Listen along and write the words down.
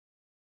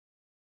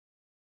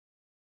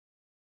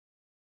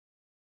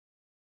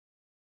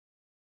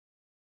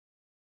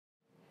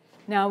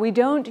Now, we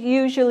don't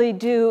usually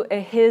do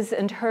a his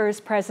and hers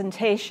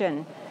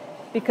presentation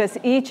because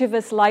each of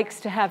us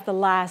likes to have the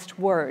last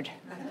word.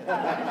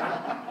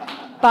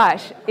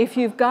 But if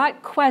you've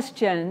got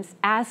questions,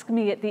 ask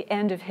me at the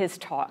end of his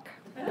talk.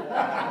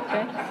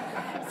 Okay?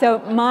 So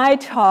my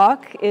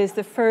talk is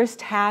the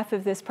first half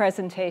of this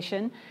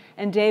presentation,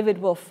 and David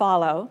will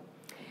follow.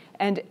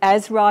 And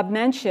as Rob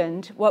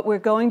mentioned, what we're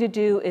going to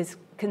do is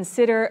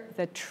consider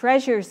the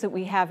treasures that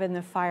we have in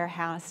the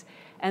firehouse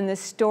and the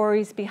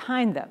stories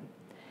behind them.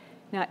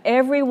 Now,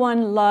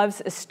 everyone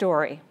loves a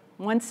story.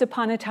 Once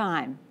upon a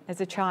time,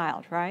 as a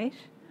child, right?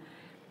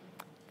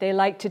 They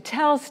like to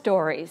tell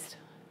stories.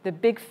 The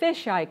big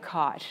fish I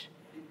caught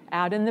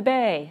out in the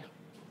bay.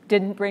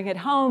 Didn't bring it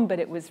home, but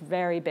it was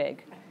very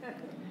big.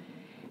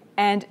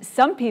 And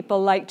some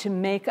people like to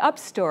make up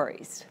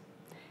stories.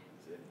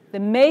 The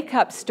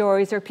make-up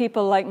stories are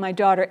people like my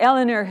daughter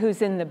Eleanor,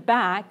 who's in the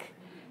back,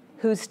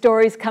 whose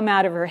stories come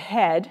out of her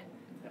head.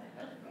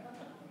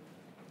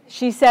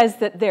 She says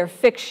that they're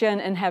fiction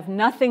and have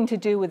nothing to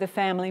do with the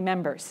family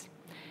members.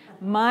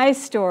 My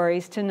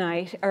stories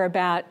tonight are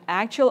about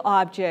actual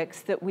objects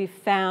that we've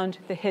found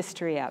the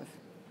history of.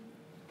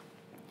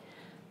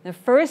 The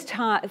first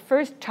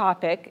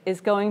topic is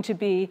going to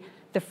be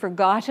the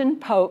forgotten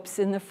popes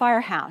in the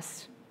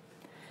firehouse.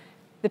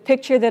 The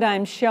picture that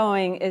I'm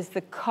showing is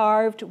the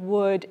carved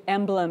wood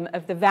emblem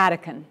of the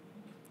Vatican.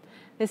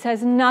 This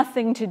has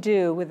nothing to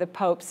do with the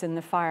popes in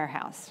the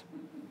firehouse.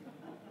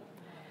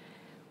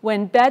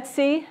 When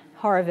Betsy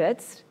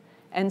Horowitz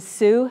and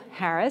Sue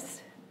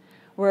Harris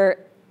were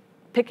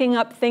picking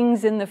up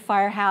things in the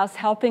firehouse,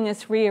 helping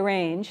us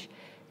rearrange,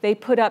 they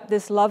put up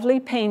this lovely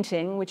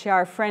painting, which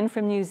our friend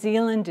from New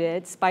Zealand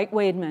did, Spike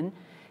Wademan,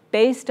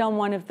 based on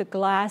one of the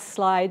glass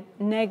slide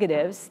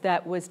negatives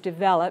that was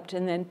developed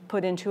and then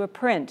put into a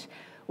print,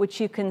 which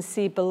you can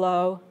see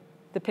below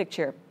the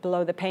picture,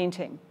 below the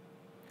painting.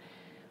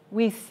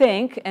 We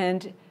think,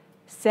 and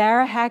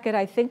Sarah Hackett,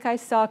 I think I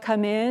saw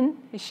come in.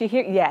 Is she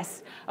here?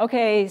 Yes.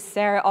 Okay,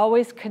 Sarah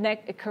always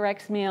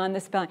corrects me on the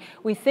spelling.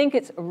 We think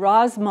it's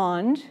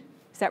Rosamond,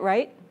 is that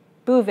right?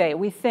 Bouvet,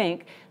 we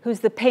think,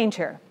 who's the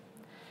painter.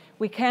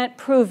 We can't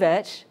prove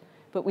it,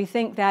 but we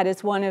think that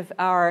is one of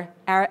our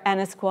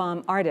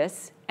Annisquam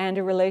artists and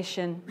a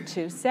relation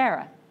to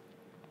Sarah.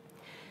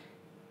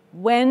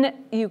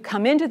 When you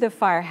come into the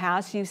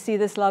firehouse, you see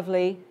this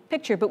lovely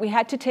picture, but we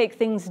had to take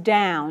things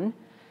down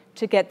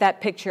to get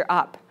that picture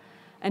up.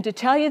 And to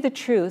tell you the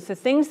truth, the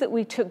things that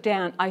we took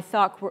down I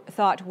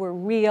thought were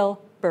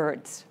real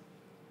birds.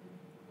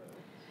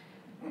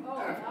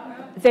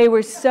 They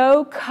were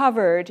so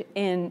covered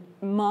in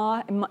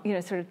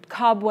sort of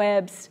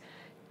cobwebs,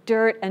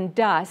 dirt, and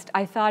dust,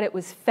 I thought it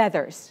was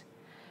feathers.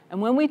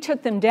 And when we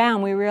took them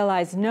down, we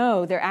realized,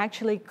 no, they're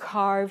actually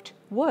carved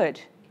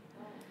wood.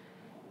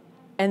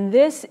 And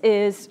this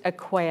is a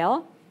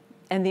quail,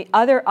 and the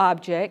other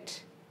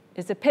object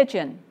is a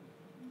pigeon.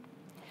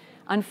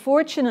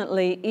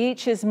 Unfortunately,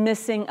 each is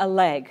missing a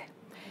leg.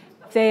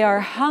 They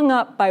are hung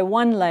up by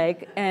one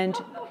leg, and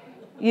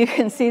you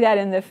can see that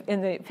in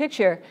the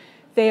picture.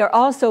 They are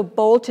also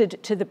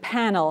bolted to the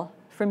panel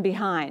from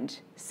behind,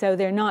 so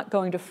they're not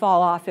going to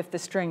fall off if the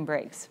string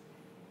breaks.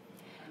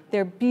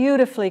 They're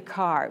beautifully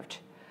carved,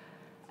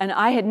 and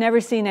I had never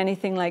seen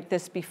anything like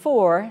this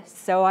before,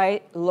 so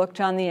I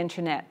looked on the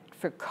internet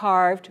for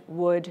carved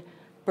wood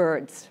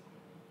birds.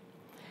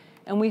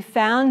 And we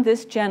found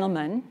this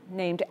gentleman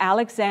named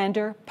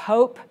Alexander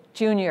Pope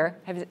Jr.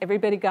 Has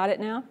everybody got it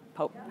now?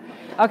 Pope.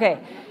 Okay.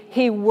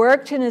 He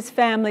worked in his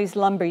family's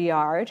lumber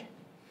yard.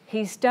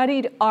 He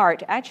studied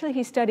art. Actually,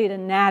 he studied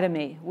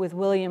anatomy with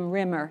William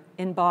Rimmer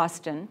in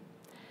Boston.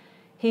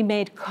 He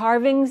made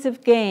carvings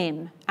of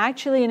game,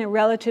 actually in a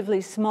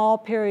relatively small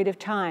period of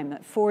time,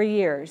 4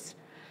 years.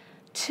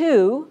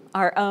 2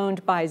 are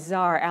owned by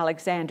Tsar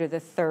Alexander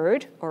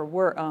III, or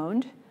were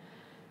owned.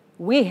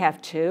 We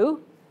have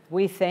 2.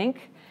 We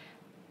think.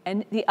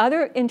 And the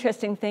other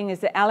interesting thing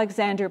is that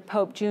Alexander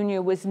Pope Jr.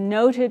 was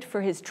noted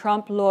for his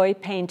trompe-l'oeil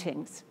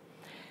paintings.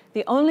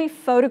 The only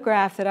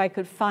photograph that I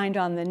could find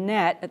on the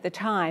net at the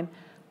time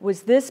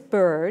was this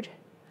bird,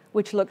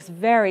 which looks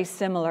very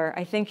similar,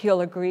 I think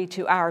you'll agree,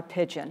 to our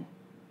pigeon.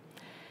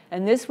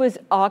 And this was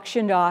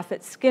auctioned off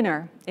at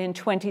Skinner in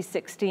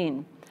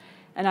 2016.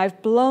 And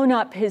I've blown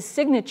up his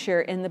signature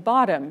in the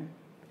bottom,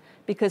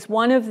 because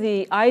one of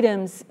the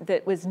items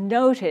that was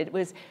noted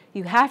was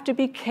you have to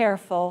be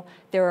careful.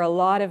 There are a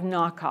lot of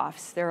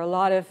knockoffs. There are a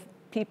lot of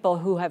people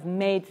who have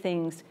made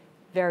things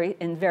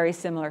in very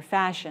similar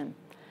fashion.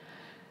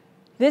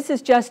 This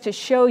is just to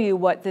show you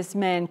what this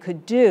man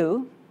could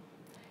do.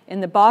 In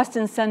the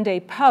Boston Sunday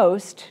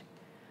Post,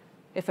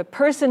 if a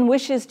person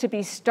wishes to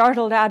be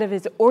startled out of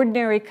his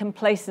ordinary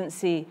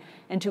complacency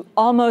and to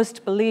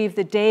almost believe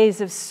the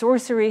days of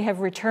sorcery have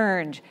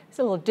returned, it's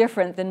a little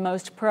different than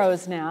most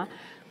prose now,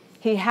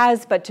 he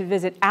has but to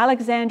visit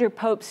Alexander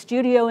Pope's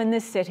studio in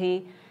this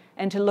city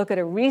and to look at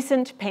a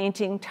recent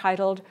painting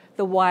titled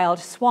The Wild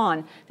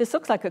Swan. This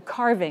looks like a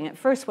carving. At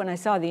first, when I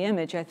saw the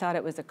image, I thought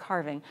it was a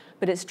carving,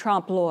 but it's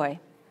trompe-l'oeil.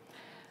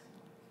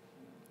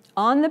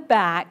 On the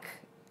back,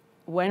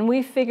 when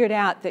we figured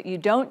out that you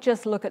don't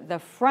just look at the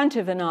front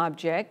of an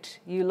object,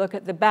 you look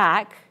at the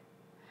back,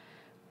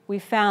 we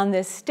found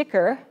this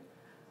sticker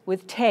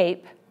with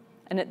tape,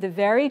 and at the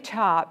very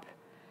top,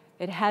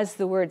 it has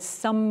the word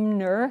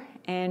Sumner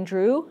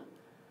Andrew.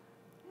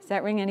 Does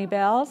that ring any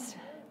bells?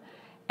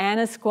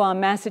 Annisquam,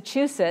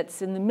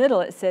 Massachusetts. In the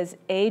middle, it says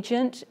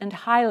Agent and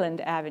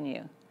Highland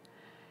Avenue.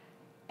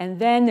 And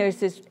then there's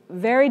this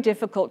very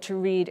difficult to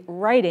read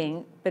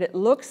writing, but it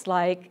looks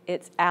like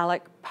it's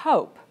Alec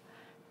Pope,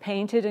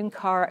 painted and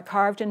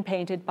carved and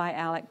painted by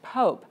Alec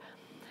Pope.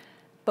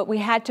 But we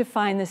had to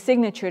find the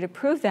signature to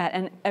prove that.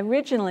 And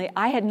originally,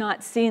 I had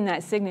not seen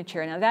that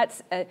signature. Now,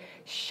 that's a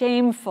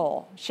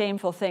shameful,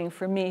 shameful thing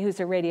for me,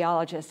 who's a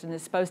radiologist and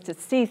is supposed to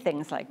see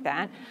things like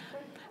that.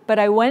 But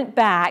I went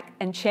back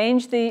and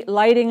changed the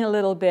lighting a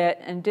little bit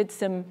and did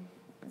some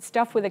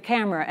stuff with the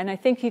camera. And I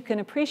think you can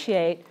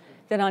appreciate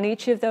that on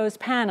each of those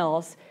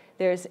panels,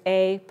 there's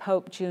A.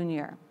 Pope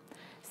Jr.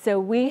 So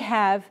we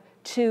have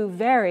two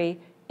very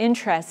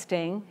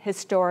interesting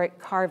historic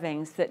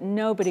carvings that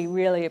nobody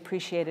really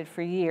appreciated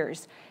for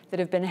years, that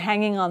have been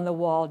hanging on the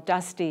wall,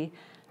 dusty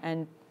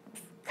and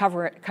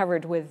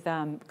covered with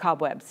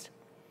cobwebs.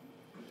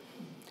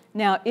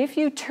 Now, if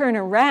you turn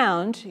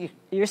around,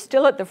 you're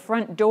still at the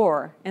front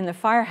door in the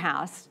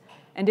firehouse,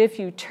 and if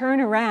you turn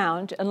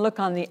around and look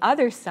on the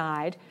other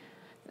side,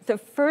 the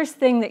first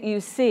thing that you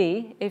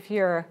see, if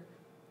you're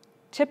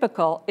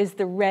typical, is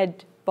the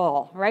red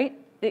ball, right?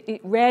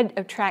 Red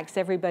attracts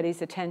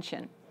everybody's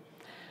attention.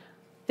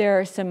 There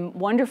are some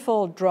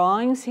wonderful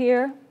drawings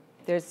here.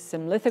 There's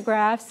some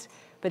lithographs.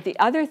 But the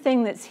other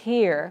thing that's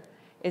here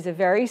is a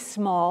very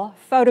small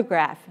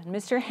photograph. And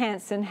Mr.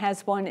 Hansen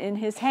has one in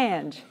his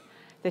hand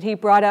that he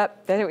brought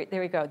up, there we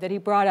go, that he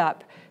brought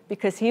up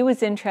because he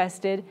was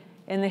interested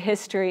in the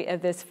history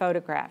of this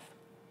photograph.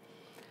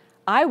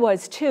 I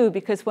was too,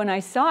 because when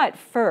I saw it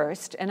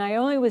first, and I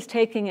only was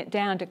taking it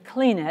down to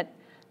clean it,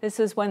 this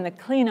was when the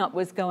cleanup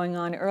was going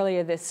on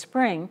earlier this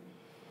spring.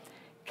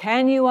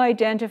 Can you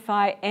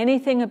identify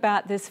anything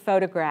about this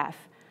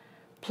photograph?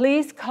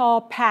 Please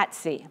call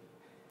Patsy.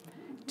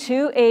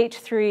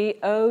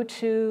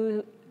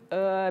 28302,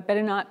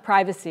 better not,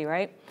 privacy,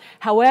 right?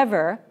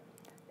 However,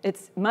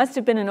 it must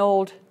have been an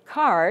old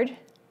card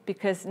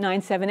because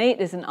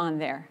 978 isn't on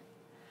there.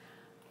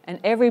 And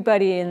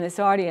everybody in this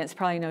audience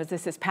probably knows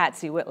this is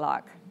Patsy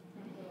Whitlock.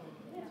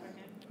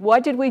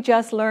 What did we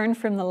just learn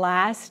from the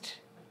last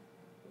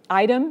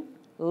item?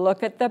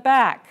 Look at the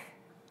back.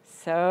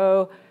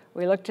 So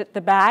we looked at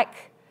the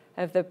back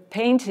of the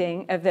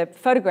painting, of the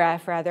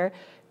photograph rather,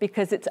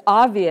 because it's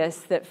obvious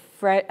that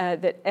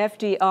that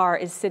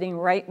FDR is sitting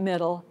right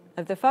middle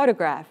of the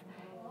photograph.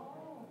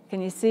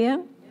 Can you see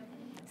him?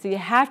 So you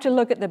have to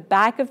look at the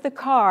back of the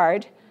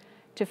card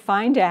to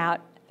find out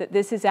that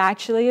this is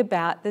actually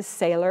about the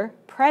sailor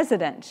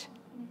president.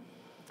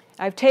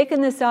 I've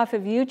taken this off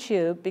of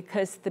YouTube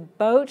because the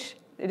boat,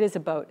 it is a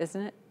boat, isn't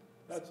it?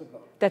 That's a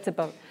boat. That's a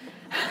boat.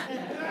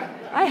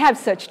 I have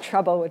such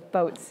trouble with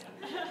boats.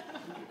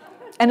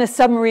 And a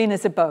submarine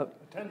is a boat.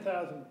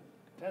 10,000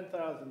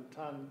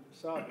 ton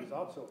sub is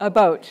also a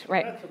boat,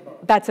 right? That's a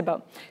boat. That's a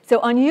boat. So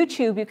on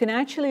YouTube, you can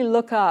actually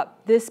look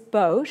up this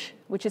boat,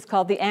 which is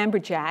called the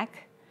Amberjack,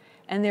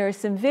 and there is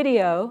some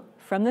video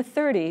from the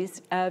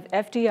 30s of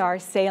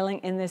FDR sailing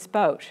in this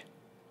boat.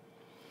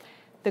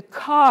 The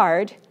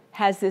card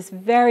has this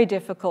very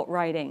difficult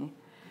writing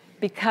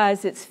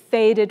because it's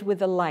faded with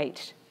the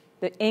light.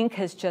 The ink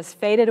has just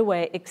faded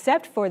away,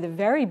 except for the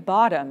very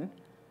bottom,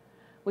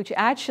 which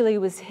actually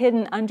was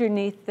hidden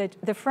underneath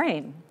the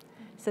frame.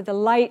 So the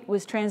light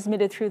was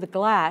transmitted through the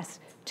glass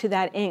to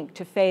that ink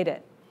to fade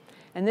it.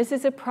 And this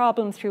is a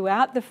problem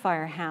throughout the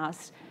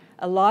firehouse.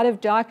 A lot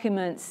of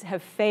documents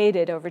have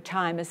faded over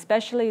time,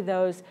 especially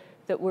those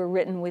that were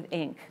written with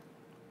ink.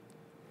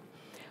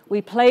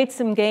 We played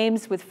some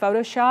games with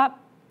Photoshop,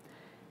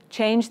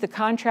 changed the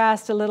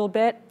contrast a little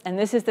bit, and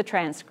this is the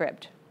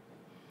transcript.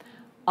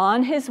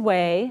 On his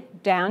way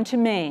down to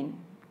Maine,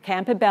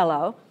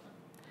 Campobello,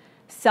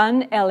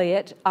 son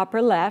Elliot,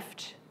 upper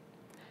left,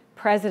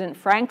 President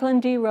Franklin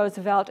D.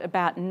 Roosevelt,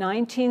 about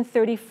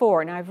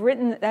 1934. Now, I've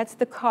written, that's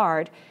the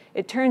card.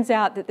 It turns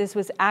out that this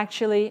was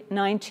actually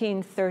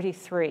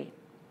 1933.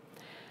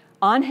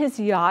 On his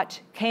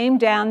yacht, came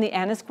down the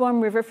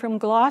Annisquam River from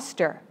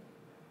Gloucester,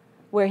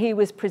 where he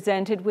was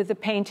presented with a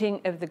painting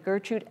of the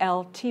Gertrude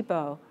L.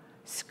 Thibault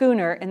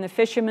schooner in the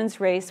fisherman's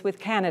race with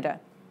Canada.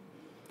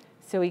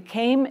 So he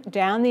came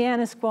down the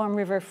Annisquam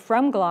River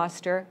from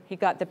Gloucester. He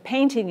got the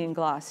painting in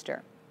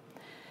Gloucester.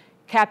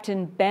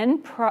 Captain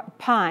Ben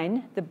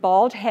Pine, the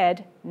bald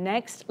head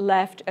next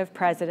left of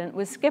President,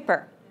 was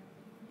skipper.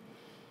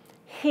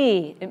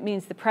 He, it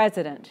means the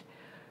president,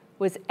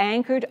 was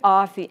anchored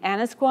off the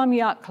Annisquam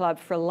Yacht Club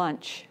for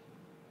lunch.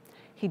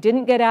 He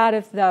didn't get out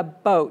of the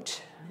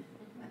boat.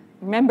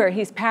 Remember,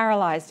 he's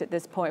paralyzed at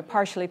this point,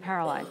 partially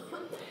paralyzed.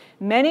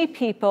 Many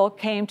people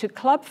came to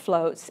club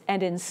floats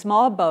and in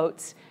small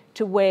boats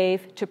to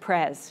wave to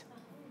Prez.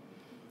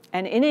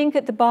 And in ink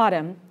at the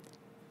bottom,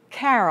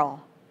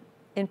 Carol,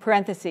 in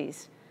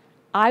parentheses.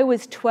 I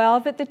was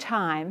 12 at the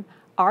time.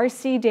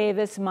 R.C.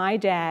 Davis, my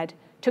dad,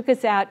 took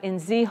us out in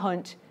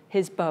Seehund,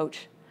 his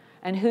boat.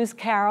 And who's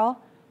Carol?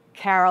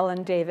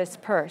 Carolyn Davis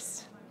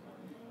Peirce.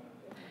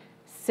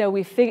 So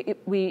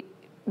we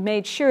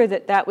made sure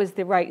that that was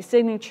the right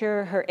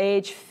signature, her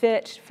age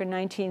fit for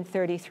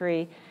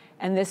 1933,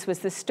 and this was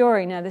the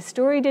story. Now, the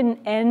story didn't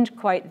end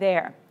quite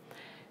there.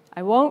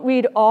 I won't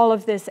read all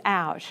of this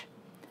out,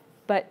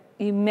 but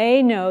you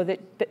may know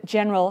that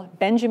General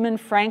Benjamin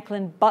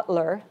Franklin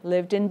Butler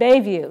lived in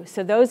Bayview.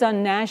 So those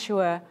on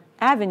Nashua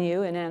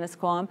Avenue in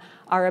Annisquam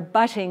are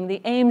abutting the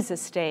Ames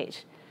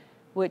estate,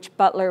 which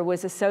Butler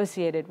was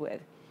associated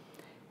with.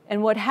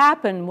 And what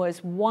happened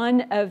was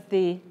one of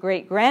the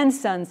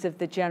great-grandsons of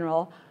the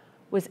general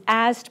was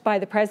asked by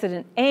the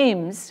President,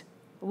 Ames,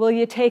 will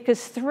you take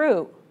us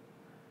through?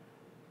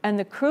 And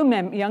the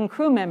young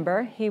crew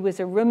member, he was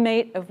a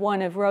roommate of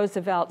one of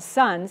Roosevelt's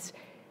sons,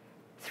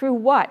 through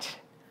what?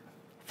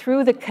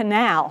 Through the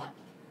canal.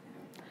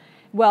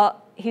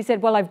 Well, he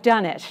said, well, I've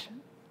done it.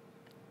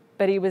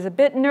 But he was a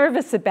bit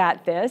nervous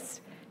about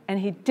this, and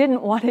he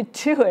didn't want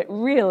to do it,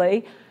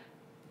 really.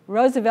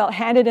 Roosevelt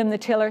handed him the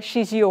tiller,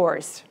 she's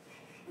yours.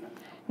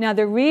 Now,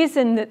 the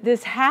reason that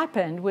this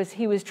happened was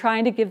he was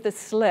trying to give the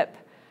slip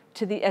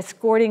to the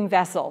escorting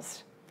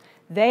vessels.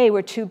 They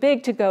were too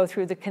big to go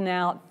through the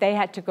canal. They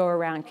had to go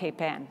around Cape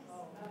Ann.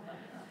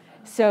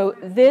 So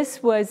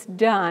this was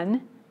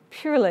done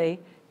purely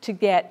to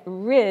get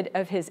rid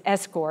of his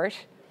escort,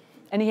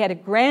 and he had a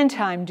grand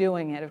time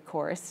doing it, of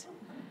course.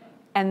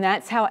 And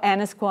that's how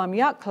Annisquam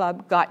Yacht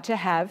Club got to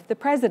have the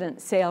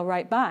president sail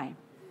right by.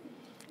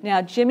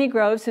 Now, Jimmy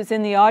Groves, who's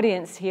in the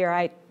audience here,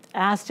 I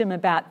asked him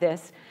about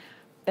this,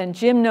 and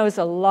Jim knows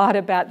a lot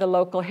about the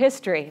local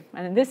history.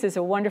 And this is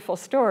a wonderful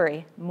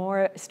story,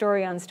 more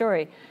story on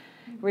story.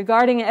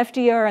 Regarding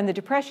FDR and the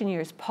Depression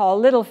years, Paul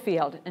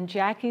Littlefield, and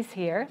Jackie's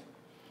here,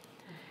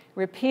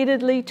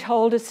 repeatedly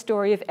told a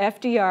story of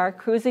FDR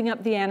cruising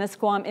up the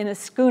Annisquam in a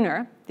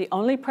schooner, the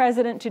only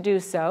president to do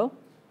so.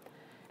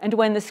 And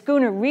when the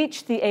schooner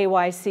reached the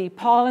AYC,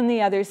 Paul and the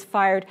others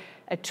fired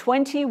a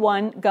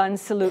 21-gun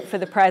salute for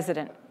the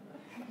president.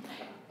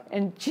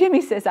 And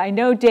Jimmy says, I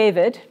know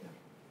David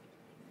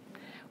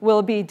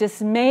will be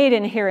dismayed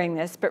in hearing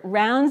this, but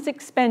rounds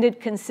expended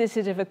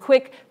consisted of a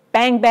quick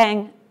bang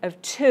bang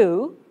of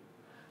 2,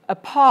 a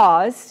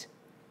pause,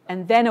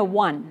 and then a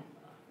 1.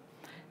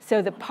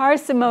 So the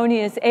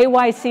parsimonious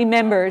AYC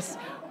members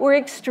were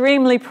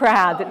extremely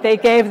proud that they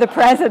gave the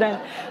president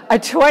a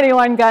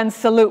 21-gun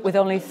salute with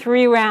only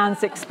 3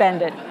 rounds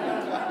expended.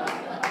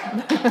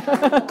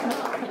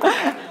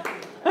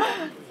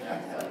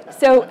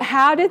 So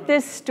how did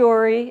this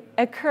story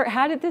occur?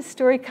 How did this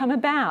story come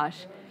about?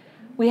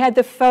 We had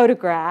the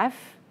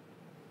photograph.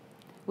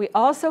 We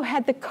also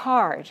had the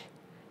card,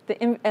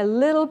 a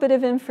little bit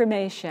of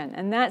information,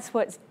 and that's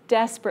what's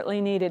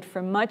desperately needed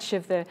for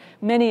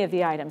many of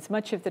the items,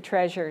 much of the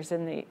treasures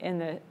in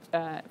the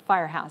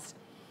firehouse.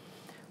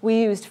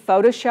 We used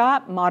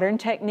Photoshop, modern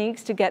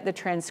techniques to get the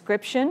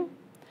transcription.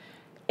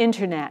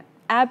 Internet,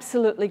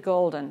 absolutely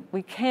golden.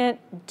 We can't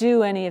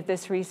do any of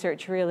this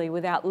research really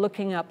without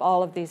looking up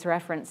all of these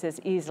references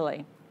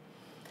easily.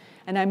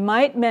 And I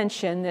might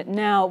mention that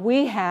now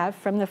we have,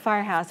 from the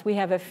firehouse, we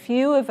have a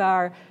few of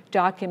our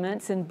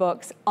documents and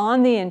books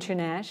on the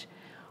internet.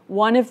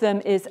 One of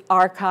them is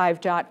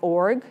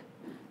archive.org.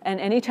 And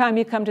anytime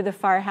you come to the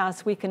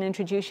firehouse, we can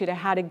introduce you to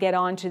how to get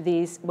onto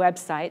these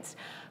websites.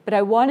 But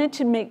I wanted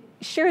to make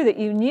sure that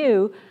you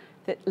knew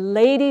that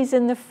ladies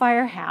in the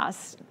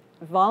firehouse,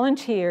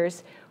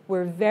 volunteers,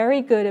 were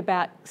very good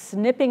about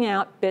snipping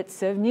out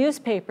bits of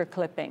newspaper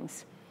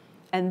clippings.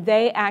 And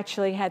they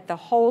actually had the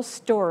whole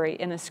story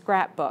in a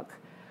scrapbook,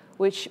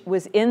 which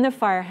was in the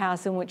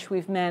firehouse and which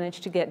we've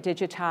managed to get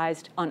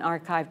digitized on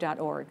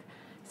archive.org.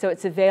 So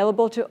it's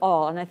available to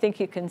all. And I think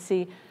you can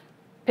see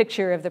a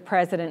picture of the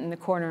president in the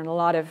corner and a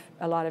lot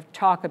of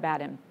talk about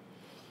him.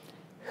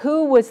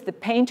 Who was the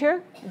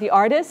painter, the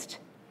artist?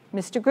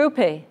 Mr.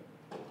 Grupe.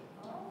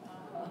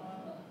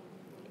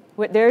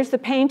 There's the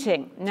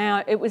painting.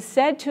 Now, it was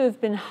said to have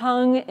been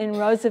hung in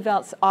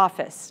Roosevelt's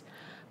office,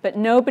 but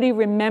nobody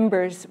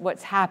remembers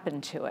what's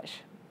happened to it.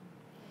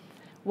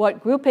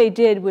 What Grupe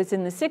did was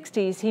in the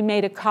 60s, he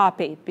made a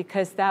copy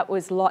because that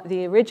was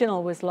the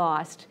original was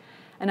lost.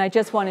 And I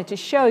just wanted to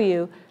show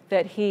you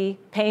that he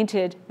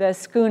painted the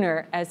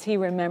schooner as he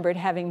remembered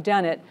having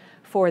done it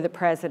for the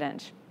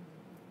president.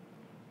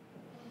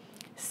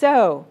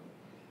 So,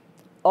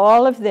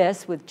 all of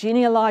this with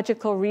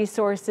genealogical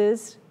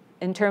resources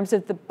in terms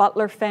of the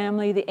Butler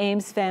family, the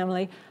Ames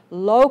family,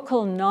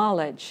 local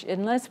knowledge,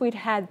 unless we'd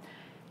had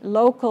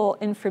local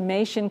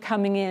information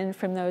coming in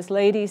from those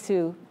ladies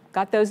who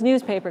got those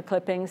newspaper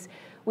clippings,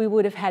 we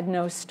would have had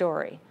no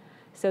story.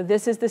 So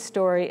this is the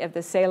story of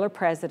the sailor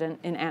president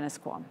in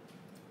Annisquam.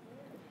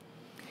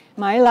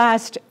 My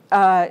last, You're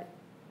fine.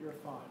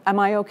 Am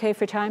I okay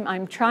for time?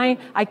 I'm trying,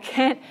 I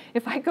can't,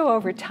 if I go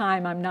over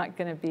time, I'm not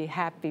going to be a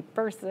happy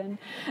person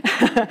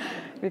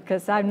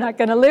because I'm not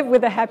going to live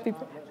with a happy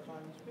person.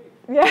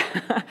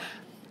 Yeah.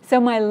 So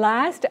my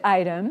last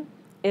item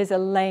is a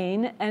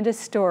lane and a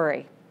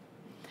story.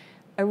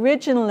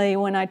 originally,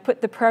 when I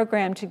put the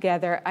program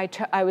together,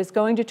 I was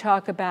going to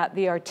talk about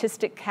the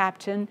artistic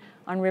captain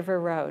on River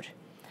Road.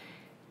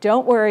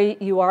 Don't worry,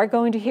 you are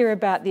going to hear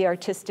about the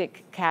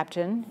artistic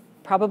captain,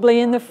 probably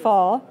in the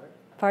fall.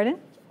 Pardon?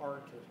 It's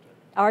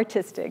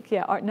artistic. Artistic,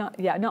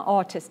 yeah, not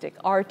autistic,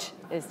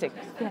 artistic.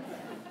 Yeah.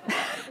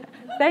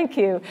 Thank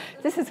you.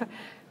 This is,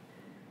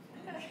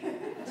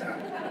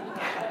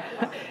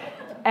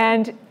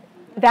 and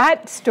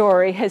that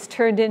story has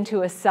turned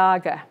into a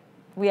saga.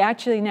 We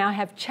actually now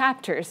have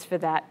chapters for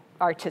that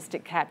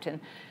artistic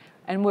captain,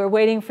 and we're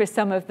waiting for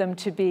some of them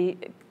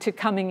to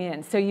coming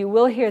in. So you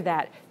will hear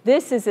that.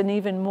 This is an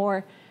even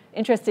more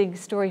interesting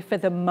story for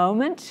the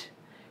moment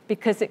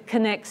because it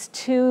connects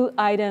two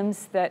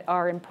items that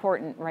are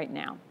important right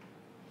now.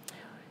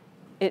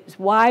 It's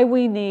why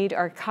we need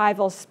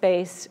archival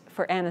space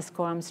for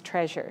Annisquam's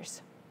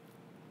treasures.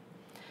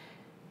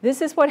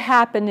 This is what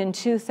happened in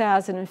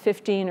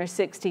 2015 or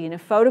 16. A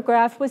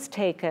photograph was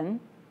taken,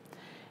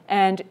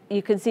 and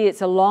you can see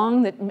it's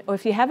along the,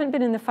 if you haven't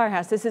been in the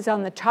firehouse, this is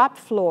on the top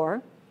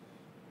floor,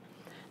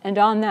 and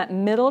on that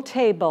middle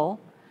table,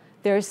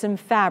 there's some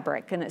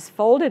fabric, and it's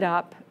folded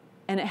up,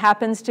 and it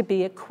happens to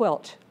be a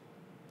quilt.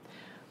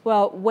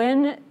 Well,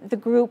 when the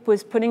group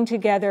was putting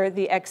together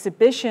the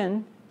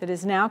exhibition that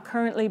is now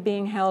currently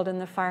being held in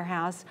the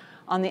firehouse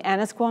on the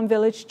Annisquam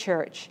Village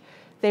Church,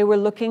 they were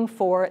looking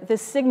for the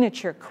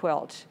signature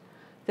quilt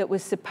that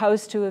was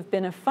supposed to have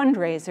been a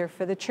fundraiser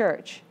for the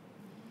church.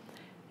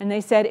 And they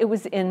said it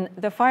was in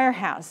the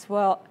firehouse.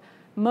 Well,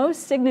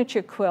 most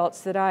signature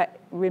quilts that I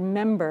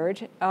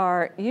remembered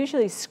are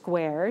usually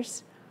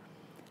squares,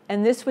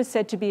 and this was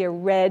said to be a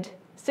red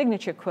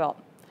signature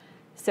quilt.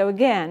 So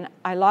again,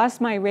 I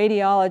lost my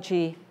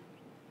radiology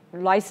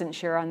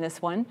licensure on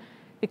this one,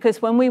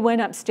 because when we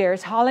went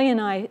upstairs, Holly and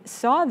I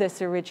saw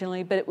this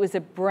originally, but it was a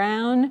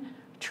brown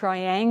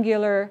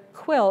triangular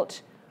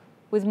quilt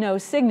with no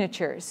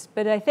signatures.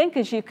 But I think,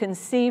 as you can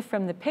see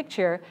from the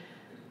picture,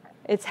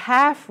 it's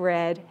half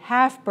red,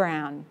 half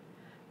brown.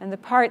 And the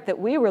part that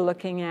we were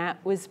looking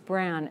at was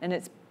brown, and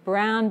it's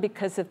brown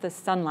because of the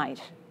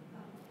sunlight.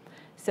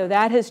 So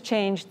that has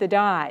changed the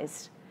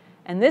dyes.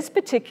 And this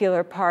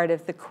particular part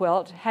of the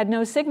quilt had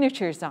no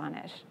signatures on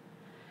it.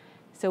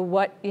 So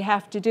what you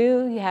have to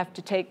do, you have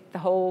to take the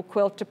whole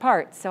quilt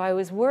apart. So I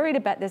was worried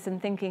about this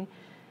and thinking,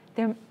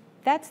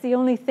 that's the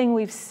only thing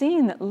we've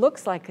seen that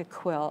looks like a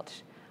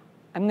quilt.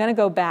 I'm going to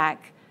go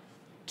back,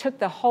 took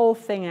the whole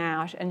thing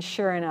out, and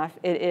sure enough,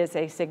 it is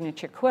a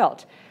signature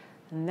quilt.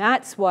 And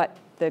that's what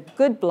the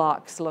good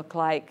blocks look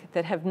like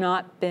that have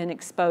not been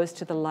exposed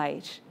to the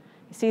light.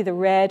 You see the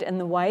red and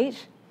the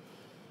white?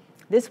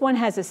 This one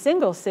has a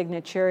single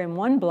signature in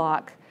one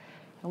block.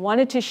 I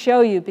wanted to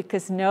show you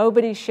because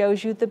nobody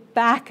shows you the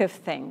back of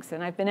things.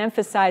 And I've been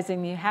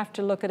emphasizing you have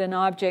to look at an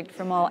object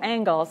from all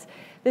angles.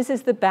 This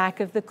is the back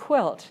of the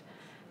quilt.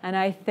 And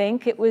I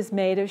think it was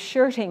made of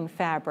shirting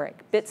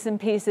fabric, bits and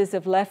pieces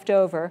of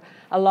leftover,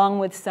 along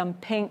with some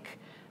pink,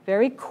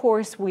 very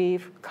coarse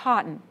weave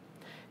cotton.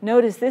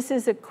 Notice this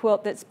is a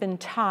quilt that's been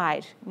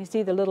tied. You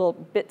see the little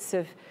bits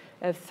of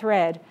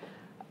thread.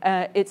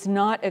 It's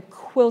not a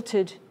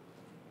quilted,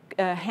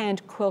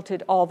 hand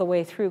quilted all the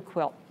way through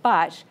quilt,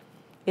 but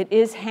it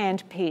is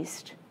hand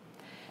pieced.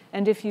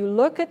 And if you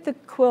look at the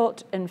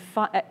quilt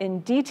in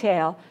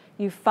detail,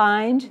 you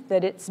find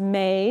that it's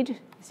made,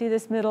 see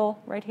this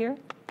middle right here?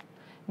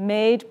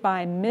 Made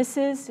by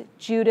Mrs.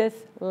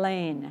 Judith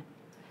Lane,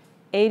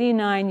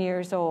 89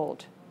 years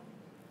old.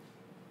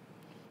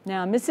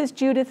 Now, Mrs.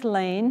 Judith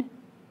Lane,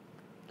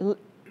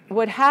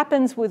 what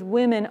happens with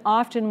women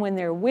often when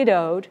they're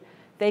widowed,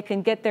 they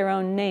can get their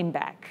own name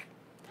back.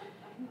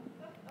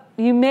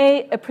 You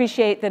may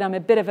appreciate that I'm a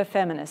bit of a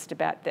feminist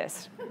about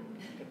this.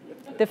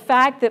 The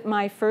fact that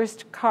my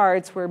first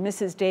cards were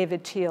Mrs.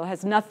 David Teal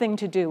has nothing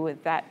to do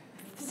with that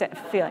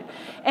feeling.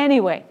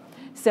 Anyway,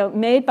 so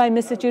made by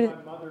Mrs. Judith.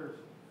 My mother's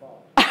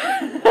fault.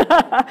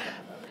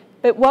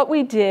 But what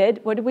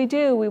did we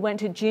do? We went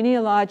to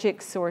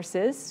genealogic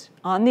sources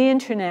on the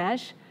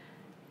internet,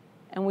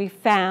 and we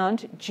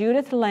found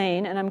Judith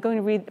Lane, and I'm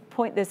going to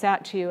point this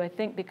out to you, I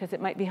think, because it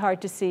might be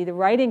hard to see. The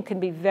writing can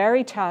be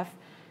very tough.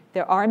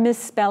 There are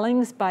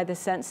misspellings by the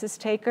census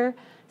taker,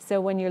 so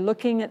when you're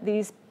looking at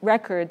these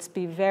records,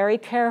 be very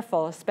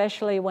careful,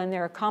 especially when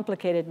there are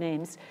complicated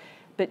names.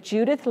 But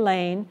Judith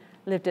Lane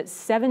lived at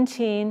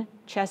 17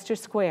 Chester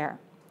Square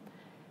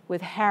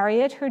with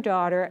Harriet, her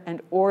daughter,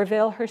 and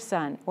Orville, her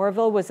son.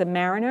 Orville was a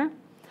mariner,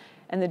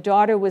 and the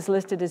daughter was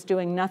listed as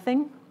doing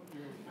nothing.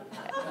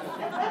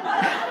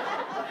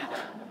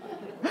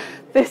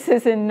 This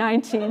is in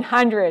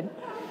 1900.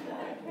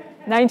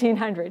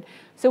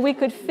 So we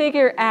could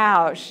figure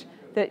out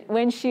that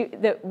when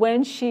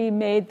she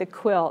made the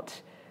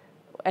quilt,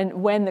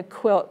 and when the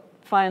quilt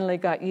finally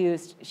got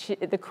used,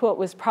 the quilt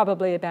was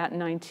probably about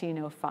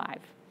 1905.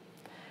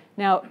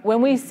 Now,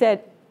 when we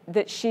said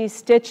that she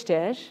stitched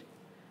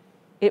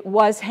it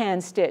was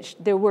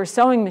hand-stitched. There were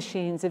sewing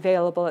machines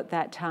available at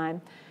that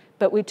time,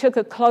 but we took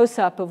a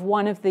close-up of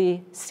one of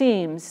the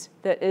seams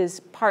that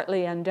is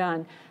partly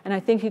undone. And I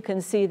think you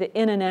can see the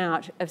in and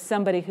out of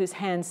somebody whose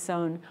hand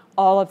sewn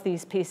all of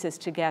these pieces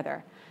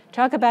together.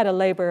 Talk about a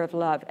labor of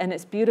love, and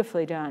it's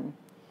beautifully done.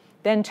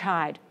 Then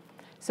tied.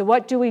 So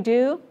what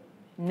do?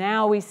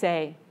 Now we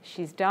say,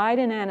 she's died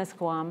in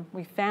Annisquam.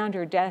 We found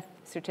her death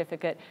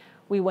certificate.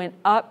 We went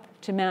up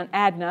to Mount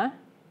Adna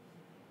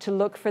to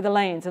look for the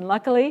Lanes. And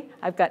luckily,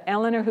 I've got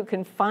Eleanor who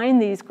can find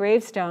these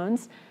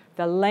gravestones.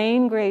 The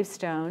Lane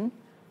gravestone,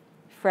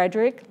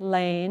 Frederick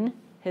Lane.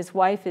 His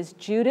wife is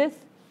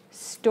Judith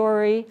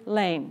Story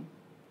Lane.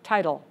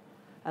 Title,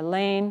 a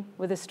lane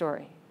with a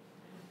story.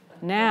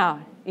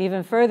 Now,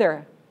 even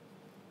further,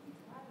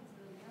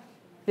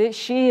 that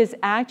she is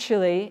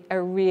actually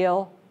a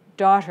real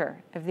daughter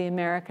of the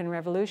American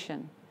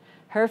Revolution.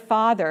 Her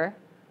father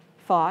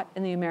fought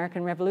in the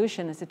American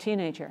Revolution as a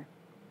teenager.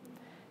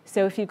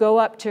 So if you go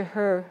up to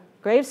her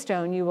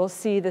gravestone, you will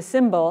see the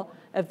symbol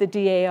of the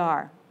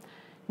DAR.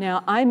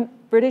 Now, I'm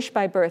British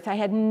by birth. I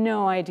had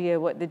no idea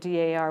what the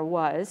DAR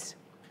was.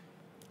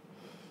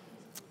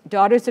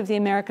 Daughters of the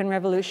American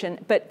Revolution.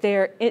 But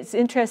it's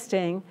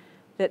interesting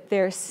that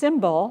their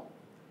symbol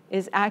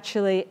is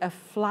actually a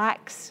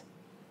flax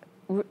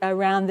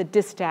around the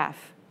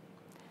distaff,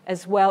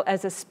 as well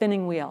as a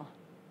spinning wheel.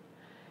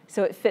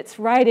 So it fits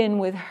right in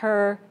with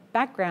her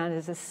background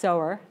as a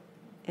sewer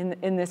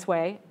in this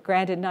way,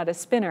 granted not a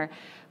spinner,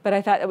 but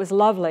I thought it was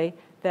lovely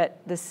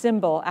that the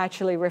symbol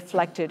actually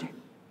reflected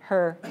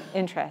her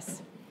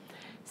interests.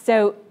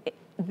 So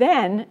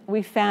then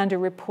we found a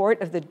report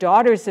of the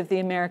Daughters of the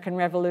American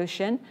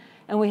Revolution,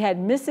 and we had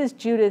Mrs.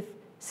 Judith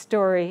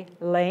Story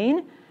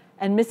Lane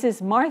and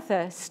Mrs.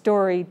 Martha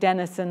Story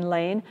Dennison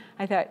Lane.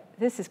 I thought,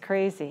 this is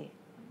crazy.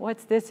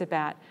 What's this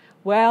about?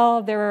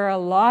 Well, there are a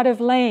lot of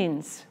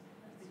Lanes.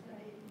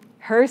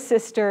 Her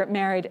sister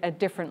married a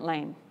different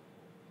Lane.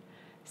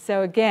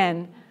 So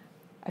again,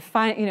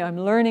 I'm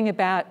learning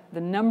about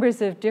the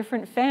numbers of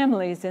different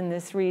families in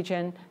this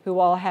region who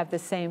all have the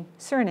same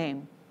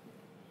surname.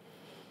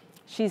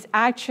 She's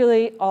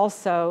actually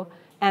also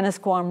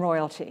Annisquam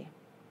royalty.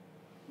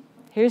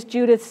 Here's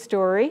Judith's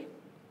story,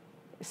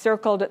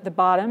 circled at the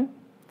bottom.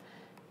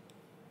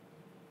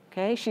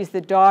 Okay, she's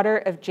the daughter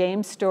of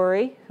James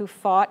Story, who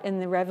fought in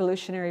the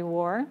Revolutionary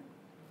War.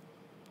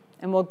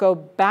 And we'll go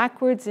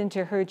backwards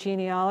into her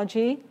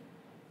genealogy.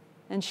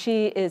 And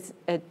she is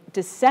a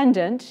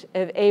descendant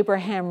of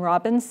Abraham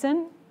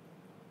Robinson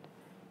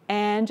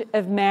and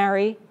of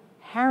Mary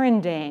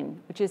Harrendane,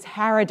 which is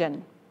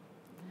Harridan.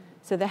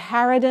 So the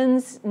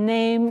Harridan's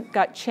name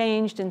got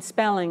changed in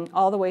spelling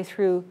all the way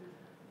through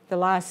the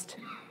last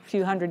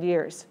few hundred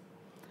years.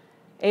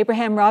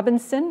 Abraham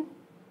Robinson.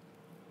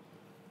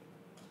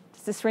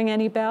 Does this ring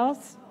any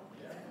bells?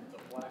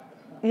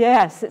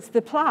 Yes, it's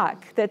the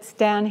plaque that's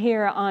down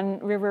here on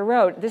River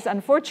Road. This,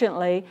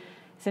 unfortunately,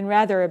 is in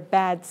rather a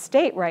bad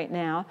state right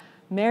now.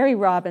 Mary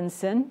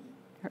Robinson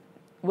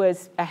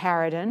was a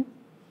Harridan,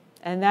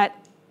 and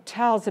that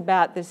tells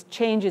about this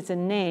changes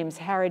in names,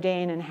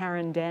 Harridane and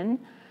Harrenden,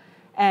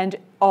 and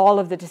all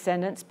of the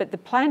descendants. But the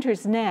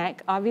Planter's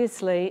Neck,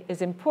 obviously,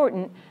 is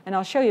important, and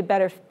I'll show you a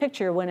better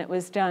picture when it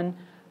was done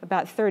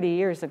about 30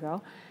 years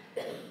ago.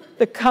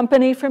 The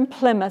company from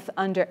Plymouth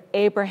under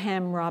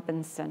Abraham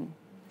Robinson.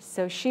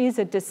 So she's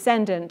a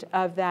descendant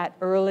of that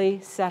early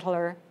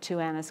settler to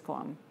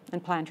Annisquam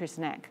and Planter's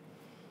Neck.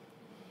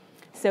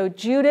 So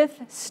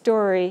Judith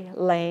Story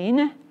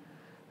Lane,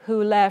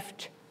 who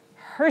left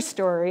her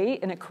story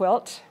in a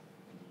quilt,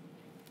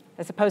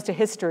 as opposed to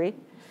history,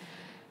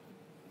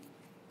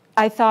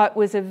 I thought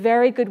was a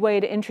very good way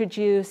to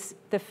introduce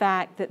the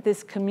fact that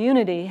this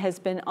community has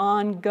been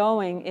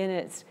ongoing in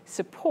its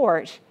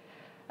support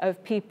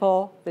of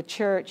people, the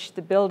church,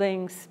 the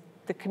buildings,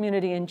 the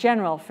community in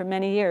general for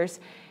many years.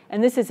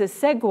 And this is a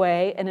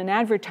segue and an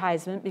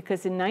advertisement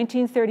because in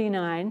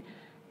 1939,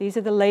 these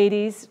are the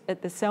ladies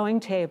at the sewing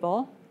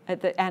table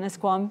at the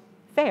Annisquam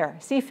Fair,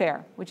 Sea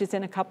Fair, which is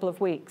in a couple of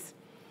weeks.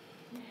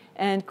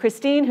 And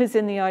Christine, who's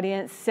in the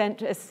audience,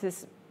 sent us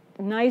this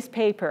nice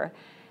paper.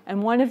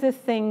 And one of the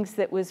things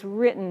that was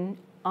written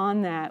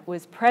on that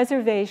was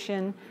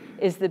preservation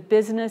is the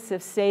business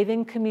of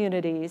saving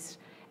communities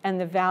and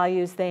the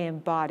values they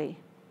embody.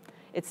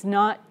 It's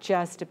not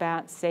just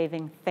about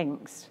saving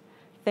things.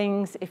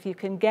 Things, if you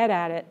can get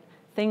at it,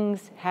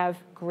 things have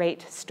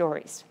great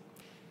stories.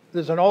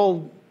 There's an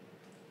old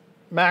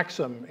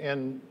maxim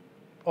in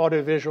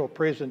audiovisual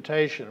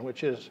presentation,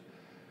 which is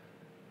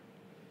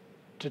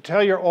to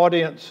tell your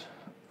audience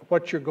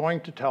what you're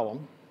going to tell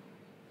them.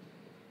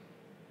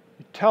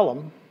 You tell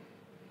them,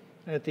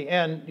 and at the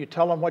end, you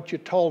tell them what you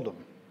told them.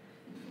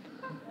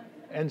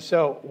 And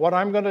so what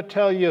I'm going to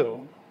tell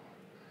you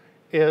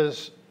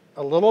is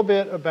a little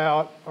bit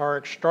about our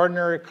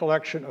extraordinary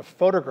collection of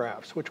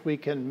photographs, which we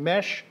can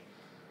mesh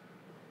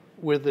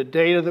with the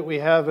data that we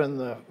have in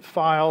the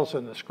files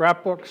and the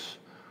scrapbooks,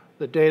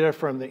 the data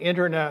from the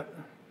internet.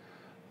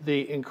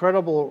 The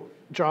incredible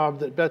job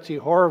that Betsy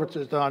Horowitz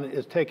has done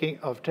is taking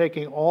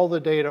all the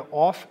data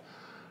off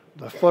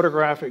the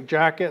photographic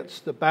jackets,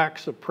 the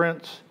backs of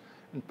prints,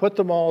 and put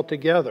them all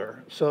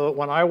together so that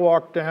when I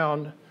walk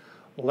down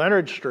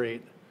Leonard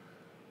Street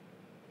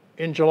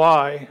in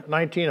July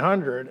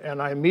 1900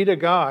 and I meet a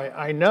guy,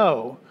 I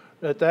know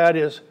that that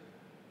is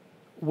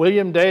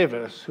William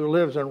Davis, who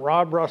lives in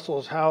Rob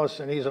Russell's house,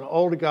 and he's an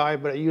old guy,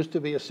 but he used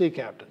to be a sea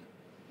captain.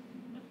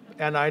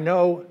 And I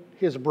know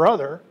his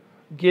brother,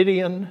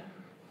 Gideon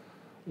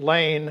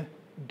Lane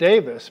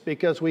Davis,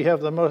 because we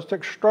have the most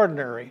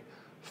extraordinary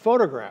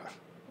photograph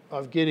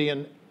of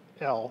Gideon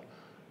L.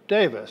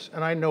 Davis,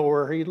 and I know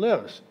where he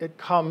lives. It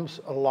comes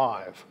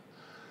alive.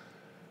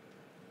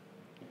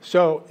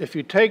 So if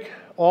you take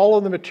all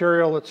of the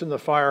material that's in the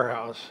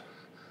firehouse,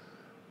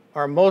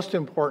 our most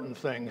important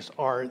things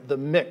are the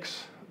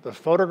mix, the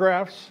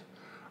photographs,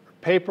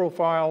 paper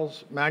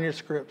files,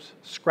 manuscripts,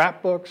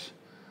 scrapbooks.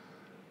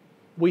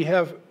 We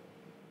have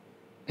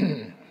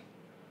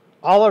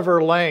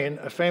Oliver Lane,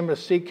 a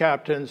famous sea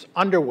captain's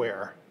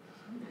underwear,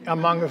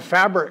 among the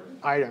fabric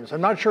items.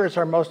 I'm not sure it's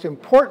our most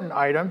important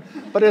item,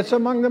 but it's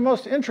among the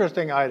most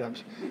interesting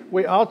items.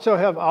 We also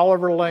have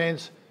Oliver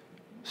Lane's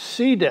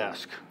sea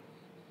desk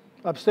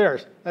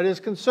upstairs. That is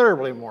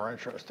considerably more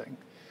interesting.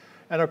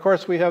 And of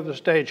course, we have the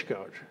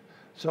stagecoach.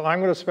 So I'm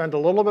going to spend a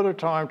little bit of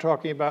time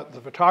talking about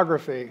the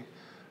photography,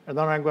 and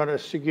then I'm going to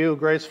segue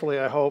gracefully,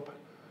 I hope,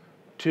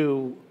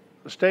 to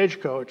the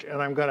stagecoach,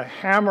 and I'm going to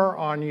hammer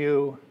on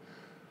you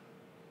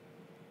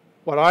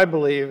what I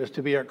believe is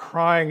to be a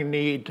crying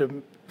need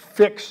to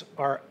fix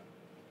our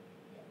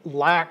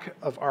lack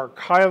of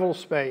archival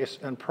space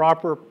and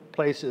proper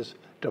places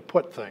to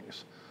put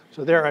things.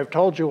 So there, I've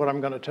told you what I'm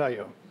going to tell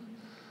you.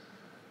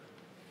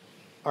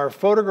 Our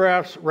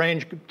photographs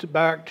range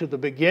back to the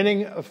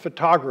beginning of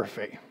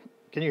photography.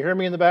 Can you hear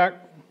me in the back?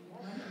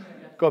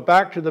 Go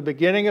back to the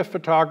beginning of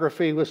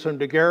photography with some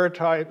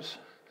daguerreotypes.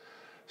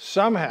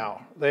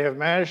 Somehow, they have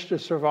managed to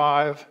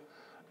survive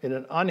in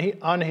an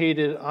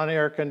unheated,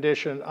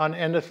 unair-conditioned,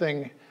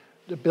 unanything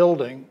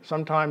building,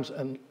 sometimes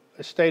in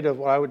a state of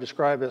what I would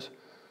describe as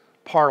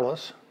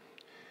parlous.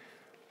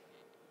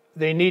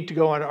 They need to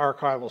go into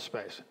archival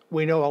space.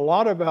 We know a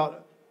lot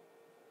about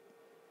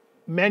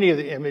many of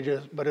the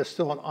images, but it's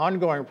still an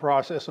ongoing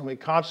process, and we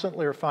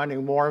constantly are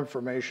finding more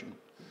information.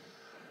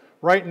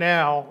 Right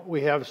now,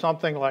 we have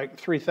something like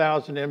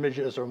 3,000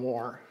 images or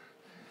more.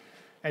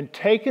 And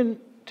taken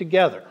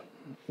together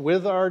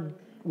with our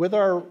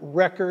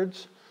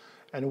records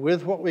and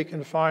with what we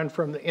can find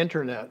from the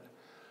internet,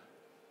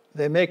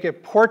 they make a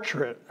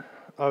portrait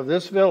of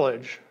this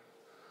village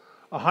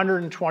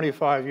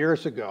 125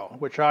 years ago,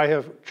 which I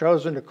have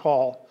chosen to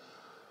call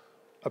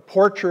a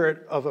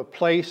portrait of a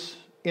place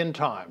in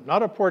time.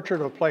 Not a portrait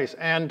of a place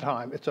and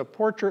time. It's a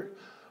portrait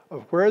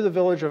of where the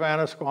village of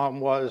Annisquam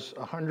was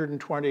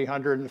 120,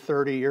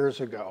 130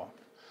 years ago.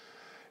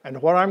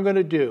 And what I'm going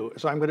to do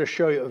is I'm going to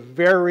show you a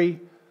very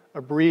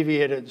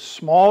abbreviated,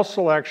 small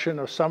selection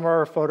of some of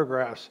our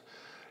photographs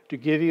to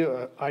give you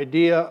an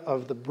idea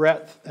of the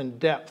breadth and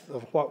depth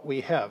of what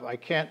we have. I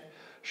can't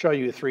show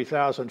you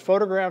 3,000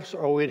 photographs,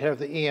 or we'd have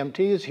the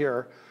EMTs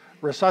here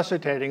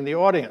resuscitating the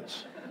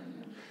audience.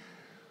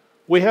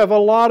 We have a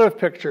lot of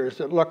pictures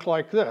that look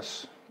like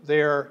this.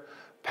 They're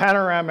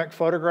panoramic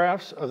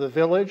photographs of the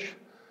village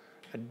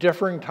at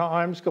differing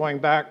times, going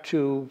back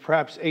to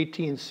perhaps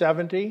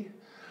 1870.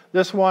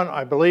 This one,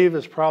 I believe,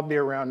 is probably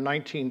around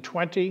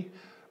 1920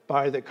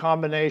 by the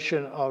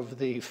combination of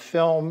the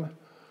film,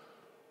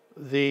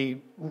 the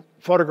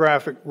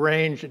photographic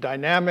range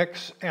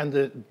dynamics, and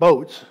the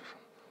boats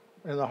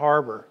in the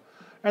harbor,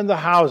 and the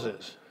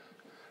houses.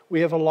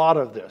 We have a lot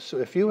of this. So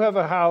if you have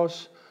a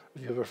house,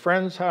 if you have a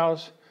friend's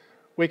house,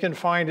 we can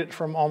find it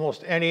from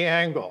almost any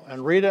angle.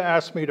 And Rita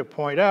asked me to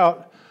point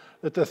out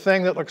that the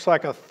thing that looks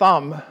like a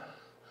thumb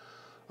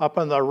up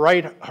on the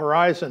right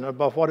horizon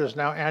above what is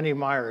now Annie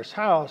Meyer's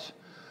house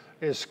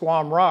is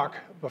Squam Rock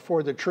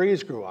before the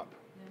trees grew up,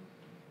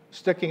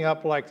 sticking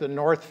up like the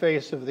north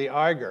face of the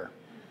Eiger.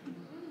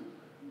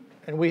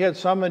 And we had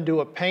someone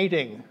do a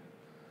painting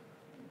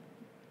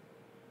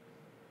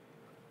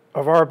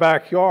of our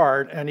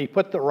backyard, and he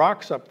put the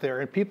rocks up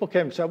there, and people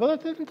came and said, well,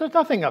 there's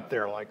nothing up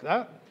there like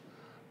that.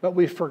 But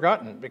we've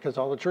forgotten because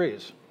all the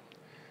trees.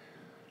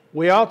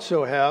 We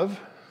also have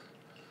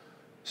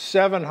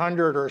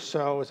 700 or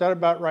so, is that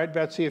about right,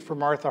 Betsy, for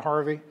Martha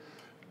Harvey?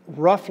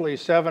 Roughly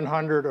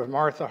 700 of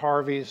Martha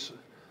Harvey's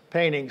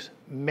paintings,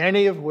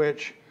 many of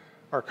which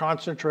are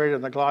concentrated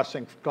in the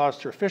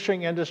Gloucester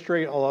fishing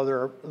industry,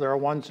 although there are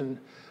ones in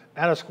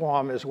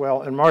Annisquam as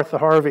well. And Martha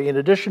Harvey, in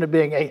addition to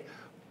being a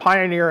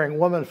pioneering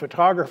woman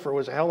photographer,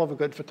 was a hell of a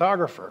good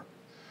photographer.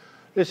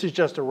 This is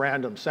just a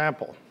random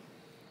sample.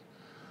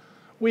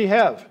 We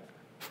have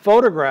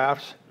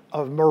photographs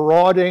of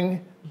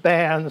marauding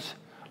bands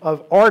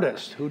of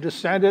artists who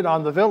descended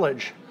on the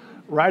village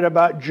right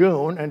about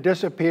June and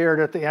disappeared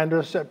at the end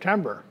of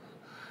September,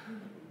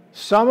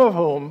 some of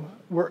whom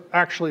were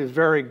actually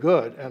very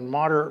good and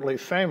moderately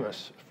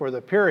famous for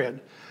the period.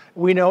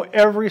 We know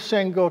every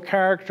single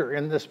character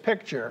in this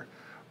picture,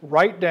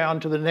 right down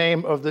to the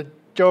name of the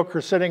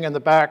joker sitting in the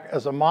back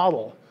as a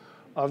model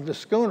of the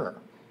schooner.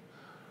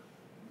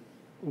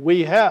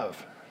 We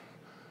have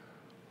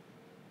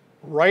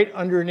right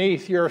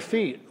underneath your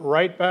feet,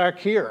 right back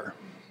here.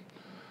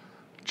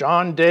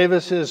 John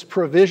Davis's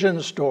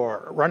provision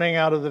store running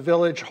out of the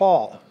village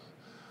hall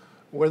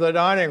with a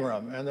dining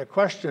room. And the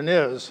question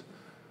is,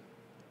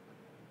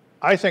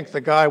 I think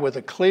the guy with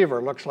the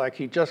cleaver looks like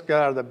he just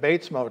got out of the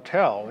Bates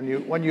Motel.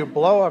 When you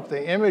blow up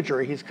the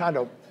imagery, he's kind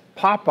of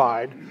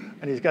pop-eyed,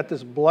 and he's got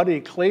this bloody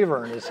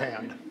cleaver in his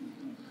hand.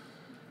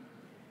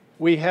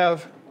 We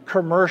have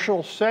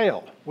commercial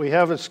sail. We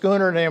have a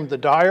schooner named the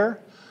Dyer,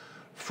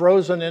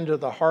 frozen into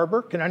the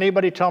harbor. Can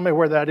anybody tell me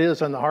where that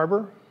is in the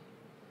harbor?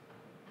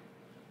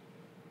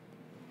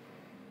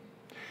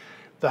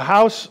 The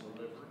house,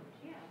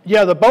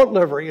 yeah, the boat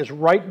livery is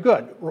right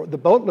good. The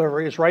boat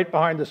livery is right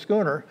behind the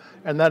schooner,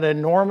 and that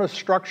enormous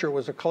structure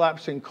was a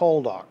collapsing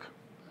coal dock.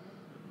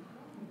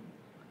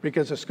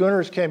 Because the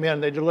schooners came in,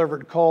 they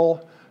delivered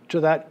coal to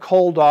that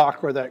coal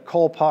dock or that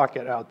coal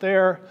pocket out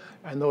there,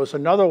 and there was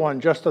another one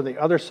just on the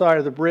other side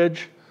of the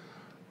bridge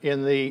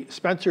in the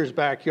Spencer's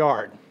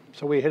backyard.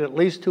 So we had at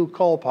least 2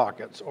 coal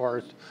pockets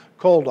or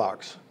coal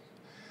docks.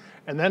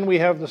 And then we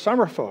have the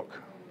summer folk.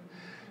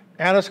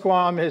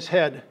 Annisquam has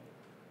had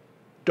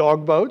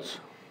dog boats.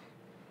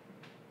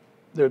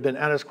 There have been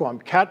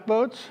Annisquam cat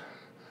boats,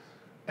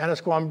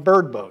 Annisquam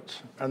bird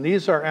boats. And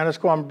these are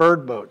Annisquam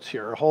bird boats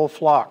here, a whole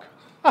flock.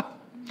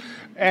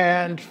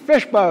 And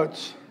fish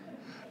boats.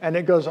 And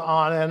it goes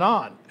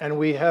on. And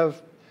we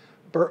have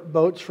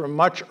boats from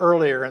much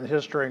earlier in the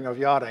history of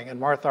yachting. And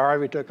Martha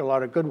Harvey took a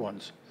lot of good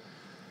ones.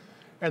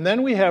 And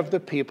then we have the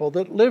people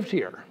that lived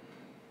here.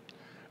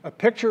 A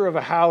picture of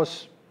a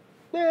house,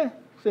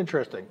 it's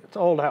interesting. It's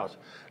an old house.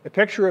 A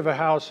picture of a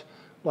house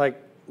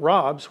like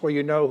Rob's, where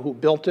you know who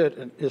built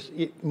it, is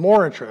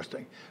more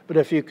interesting. But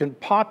if you can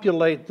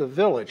populate the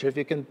village, if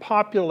you can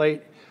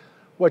populate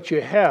what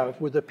you have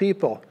with the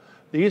people,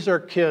 these are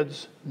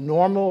kids,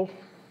 normal,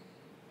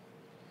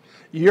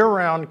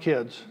 year-round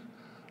kids,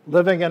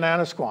 living in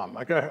Annisquam.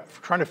 I'm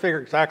trying to figure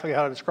exactly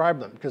how to describe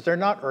them, because they're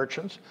not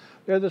urchins.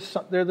 They're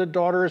the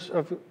daughters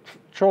of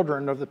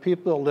children of the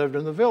people that lived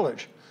in the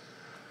village.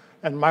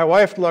 And my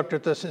wife looked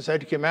at this and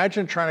said, can you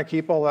imagine trying to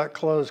keep all that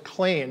clothes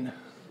clean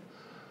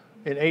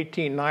in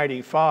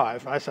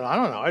 1895? I said, I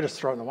don't know, I just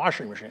throw it in the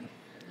washing machine.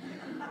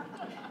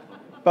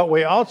 But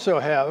we also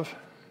have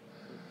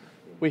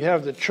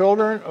the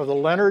children of the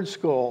Leonard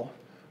School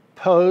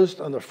posed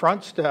on the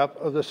front step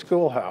of the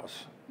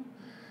schoolhouse.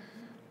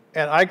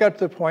 And I got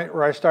to the point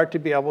where I start to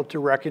be able to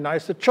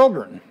recognize the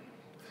children.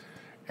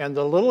 And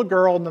the little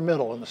girl in the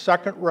middle, in the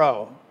second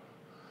row,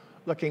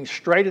 looking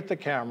straight at the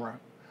camera,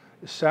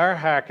 is Sarah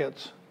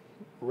Hackett's.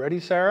 Ready,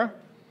 Sarah?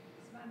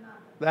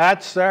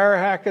 That's Sarah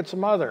Hackett's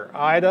mother,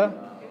 Ida.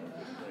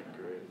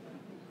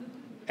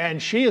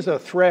 And she is a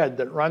thread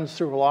that runs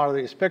through a lot of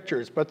these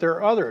pictures, but there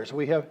are others.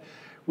 We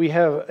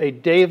have a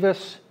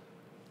Davis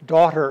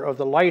daughter of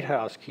the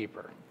lighthouse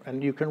keeper,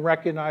 and you can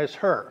recognize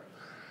her.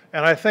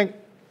 And I think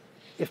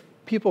if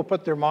people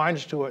put their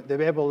minds to it, they'll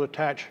be able to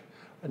attach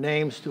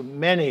names to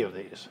many of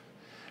these.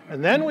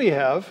 And then we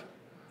have,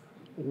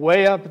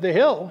 way up the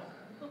hill,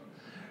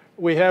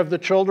 we have the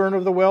children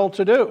of the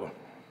well-to-do.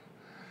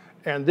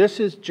 And this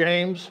is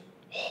James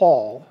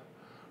Hall,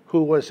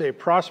 who was a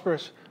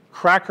prosperous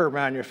cracker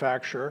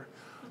manufacturer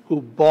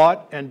who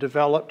bought and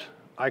developed,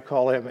 I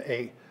call him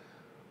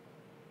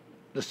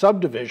the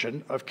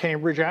subdivision of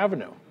Cambridge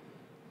Avenue.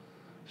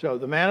 So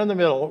the man in the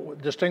middle,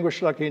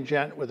 distinguished looking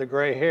gent with the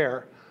gray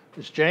hair,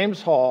 is James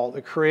Hall,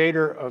 the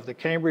creator of the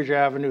Cambridge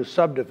Avenue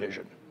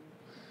subdivision.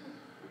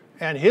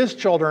 And his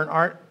children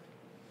are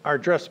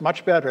dressed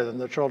much better than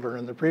the children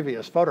in the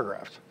previous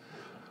photographs.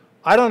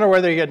 I don't know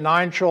whether he had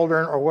 9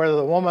 children or whether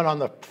the woman on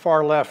the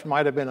far left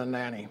might have been a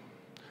nanny.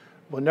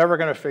 We're never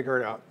going to figure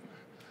it out.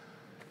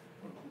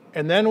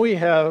 And then we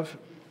have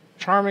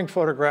charming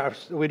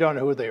photographs. We don't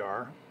know who they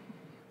are.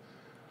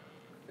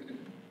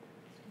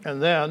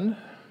 And then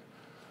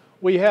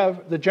we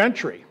have the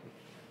gentry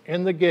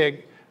in the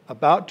gig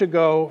about to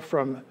go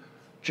from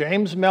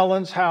James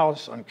Mellon's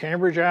house on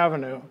Cambridge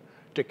Avenue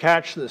to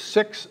catch the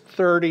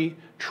 6:30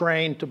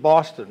 train to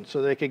Boston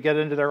so they could get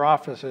into their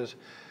offices.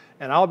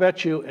 And I'll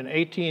bet you in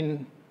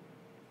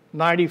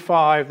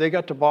 1895, they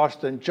got to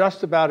Boston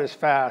just about as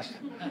fast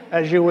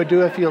as you would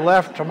do if you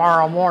left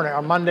tomorrow morning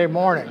or Monday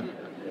morning.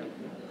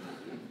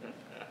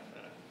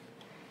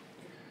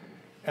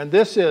 And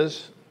this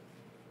is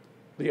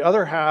the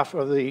other half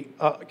of the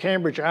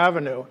Cambridge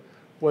Avenue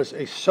was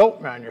a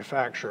soap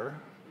manufacturer.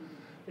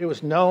 It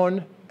was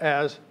known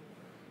as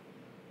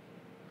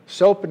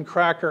Soap and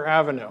Cracker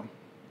Avenue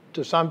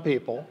to some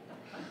people.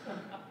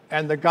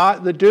 And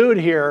the dude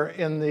here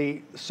in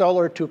the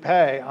solar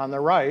toupee on the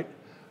right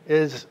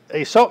is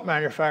a soap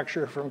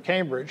manufacturer from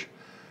Cambridge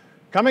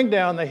coming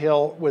down the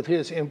hill with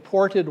his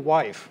imported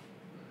wife.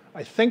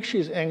 I think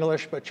she's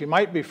English, but she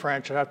might be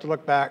French. I have to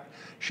look back.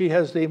 She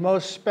has the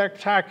most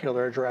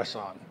spectacular dress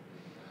on.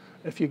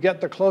 If you get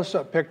the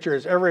close-up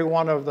pictures, every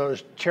one of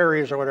those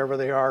cherries or whatever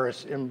they are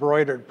is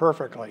embroidered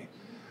perfectly.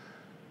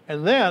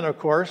 And then, of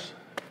course,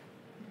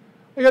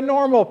 we got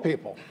normal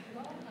people.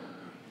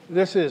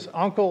 This is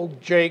Uncle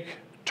Jake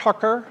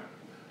Tucker,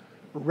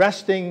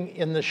 resting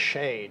in the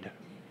shade.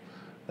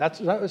 Is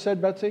that what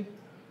said, Betsy?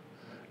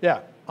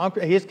 Yeah,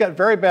 he's got a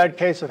very bad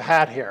case of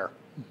hat hair.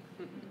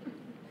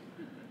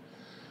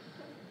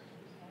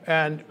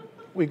 And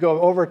we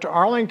go over to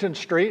Arlington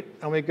Street,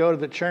 and we go to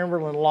the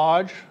Chamberlain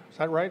Lodge. Is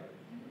that right?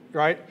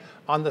 Right?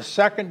 On the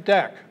second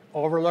deck,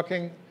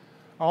 overlooking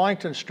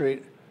Arlington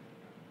Street,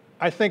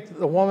 I think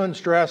the woman's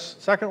dress,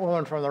 second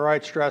woman from the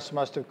right's dress,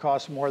 must have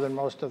cost more than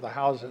most of the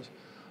houses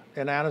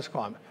in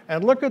Annisquam.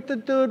 And look at the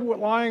dude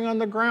lying on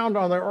the ground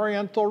on the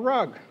Oriental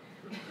rug.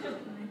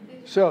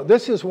 So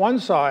this is one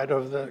side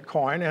of the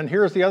coin, and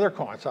here's the other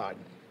side.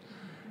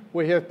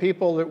 We have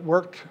people that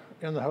worked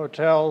in the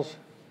hotels,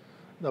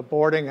 the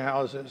boarding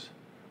houses.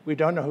 We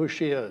don't know who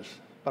she is,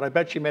 but I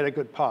bet she made a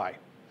good pie.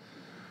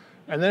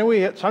 And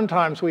then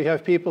sometimes we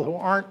have people who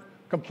aren't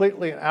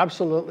completely and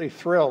absolutely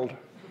thrilled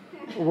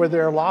with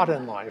their lot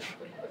in life.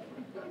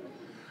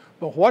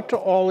 But what do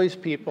all these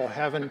people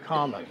have in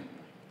common,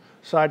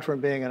 aside from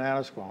being in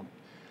Annisquam?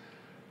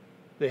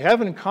 They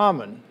have in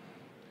common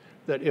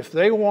that if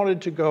they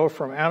wanted to go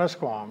from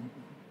Annisquam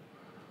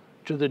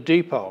to the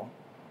depot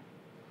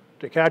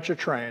to catch a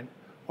train,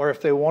 or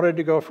if they wanted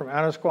to go from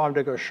Annisquam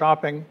to go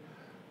shopping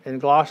in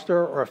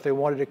Gloucester, or if they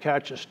wanted to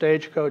catch a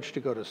stagecoach to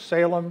go to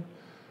Salem,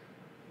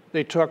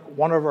 they took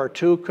one of our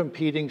two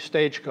competing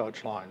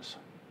stagecoach lines.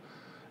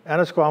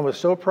 Annisquam was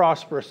so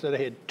prosperous that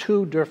they had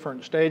two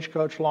different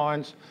stagecoach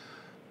lines,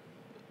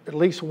 at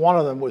least one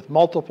of them with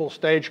multiple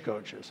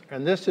stagecoaches.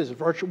 And this is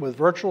with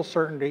virtual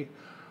certainty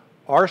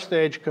our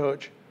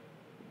stagecoach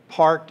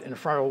parked in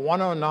front of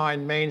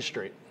 109 Main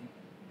Street.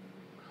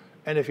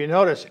 And if you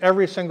notice,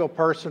 every single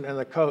person in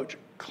the coach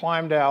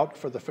climbed out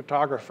for the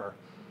photographer,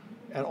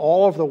 and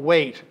all of the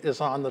weight is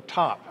on the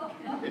top.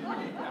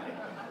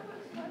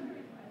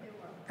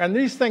 And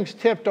these things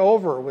tipped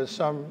over with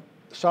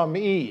some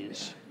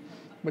ease,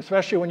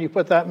 especially when you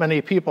put that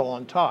many people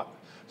on top.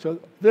 So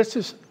this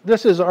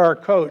is our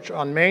coach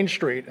on Main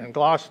Street in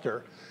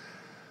Gloucester,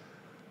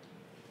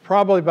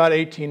 probably about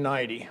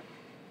 1890.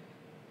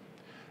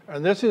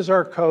 And this is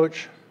our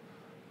coach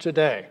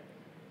today.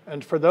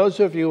 And for those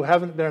of you who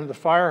haven't been to the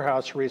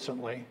firehouse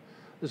recently,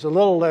 there's a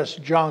little less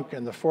junk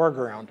in the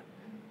foreground,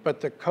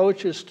 but the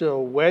coach is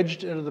still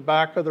wedged into the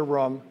back of the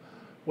room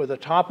with the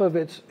top of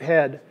its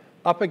head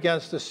up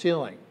against the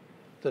ceiling.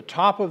 The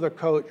top of the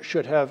coach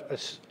should have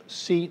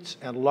seats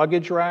and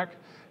luggage rack.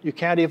 You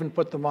can't even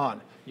put them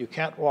on. You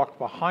can't walk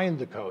behind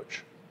the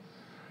coach.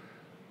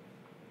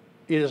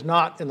 It is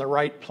not in the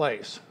right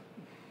place.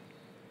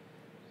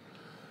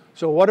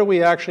 So what do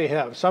we actually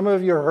have? Some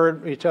of you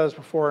heard me tell this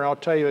before, and I'll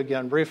tell you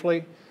again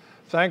briefly.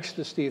 Thanks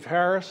to Steve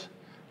Harris,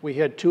 we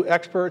had two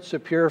experts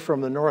appear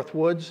from the North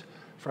Woods,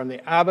 from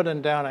the Abbott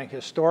and Downing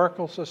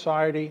Historical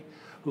Society,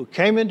 who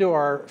came into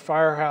our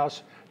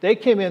firehouse. They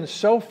came in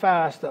so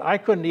fast that I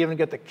couldn't even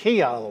get the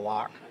key out of the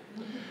lock.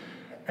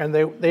 And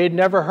they had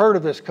never heard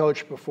of this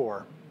coach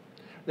before.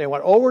 They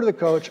went over to the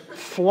coach,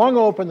 flung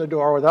open the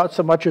door without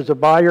so much as a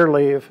by your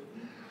leave,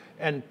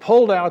 and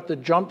pulled out the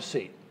jump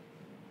seat.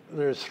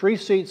 There's 3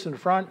 seats in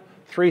front,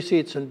 3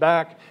 seats in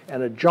back,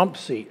 and a jump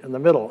seat in the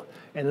middle.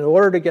 And in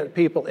order to get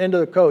people into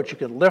the coach, you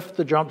could lift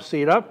the jump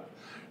seat up.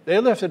 They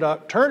lift it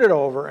up, turn it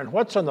over, and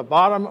what's on the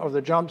bottom of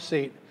the jump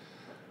seat?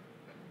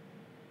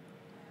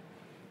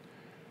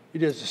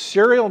 It is the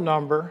serial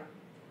number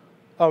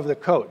of the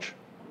coach.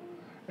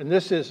 And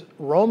this is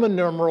Roman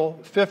numeral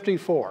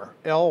 54,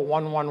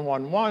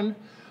 L1111,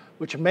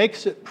 which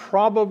makes it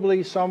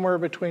probably somewhere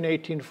between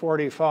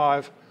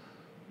 1845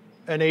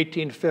 and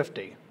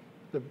 1850.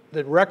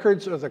 The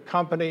records of the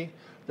company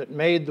that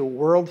made the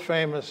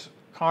world-famous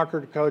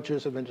Concord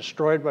coaches have been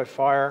destroyed by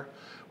fire.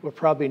 We'll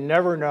probably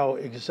never know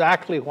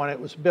exactly when it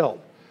was built.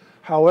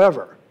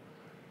 However,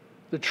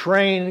 the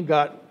train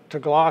got to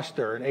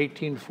Gloucester in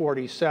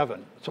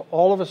 1847. So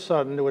all of a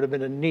sudden, there would have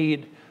been a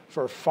need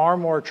for far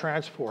more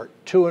transport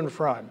to and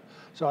from.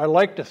 So I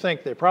like to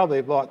think they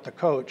probably bought the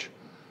coach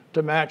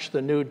to match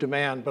the new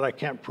demand, but I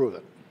can't prove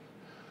it.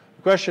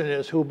 The question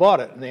is, who bought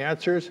it? And the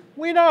answer is,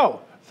 we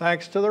know,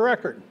 thanks to the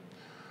record.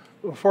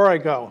 Before I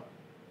go,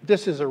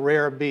 this is a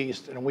rare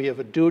beast, and we have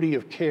a duty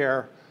of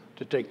care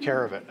to take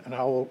care of it, and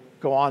I will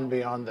go on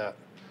beyond that.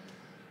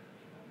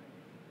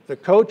 The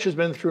coach has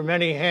been through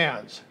many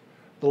hands.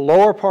 The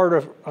lower part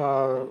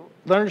of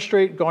Leonard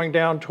Street going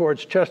down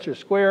towards Chester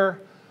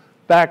Square,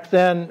 back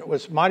then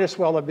might as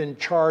well have been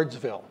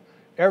Chardsville.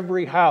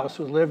 Every house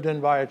was lived in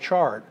by a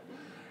chard.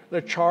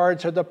 The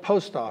chards had the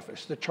post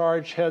office. The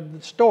chards had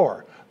the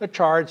store. The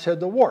chards had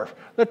the wharf.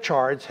 The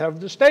chards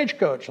have the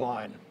stagecoach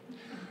line.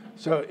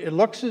 So it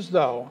looks as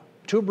though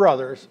 2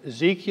 brothers,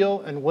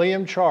 Ezekiel and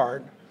William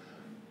Chard,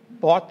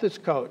 bought this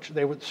coach.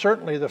 They were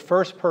certainly the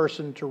first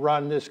person to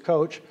run this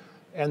coach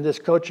and this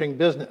coaching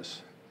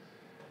business.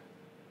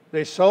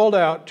 They sold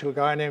out to a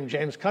guy named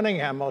James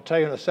Cunningham. I'll tell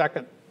you in a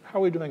second. How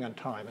are we doing on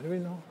time?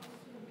 Anybody know?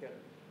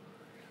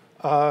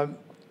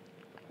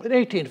 In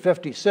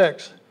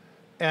 1856,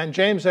 and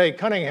James A.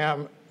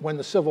 Cunningham, when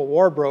the Civil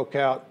War broke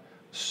out,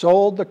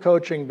 sold the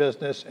coaching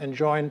business and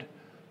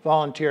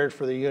volunteered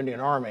for the Union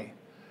Army.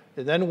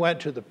 They then went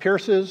to the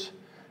Pierces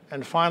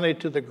and finally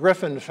to the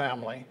Griffin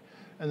family.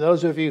 And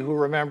those of you who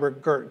remember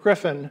Gert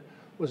Griffin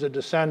was a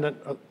descendant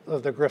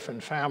of the Griffin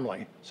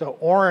family. So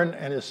Orrin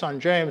and his son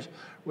James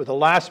were the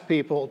last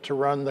people to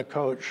run the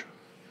coach.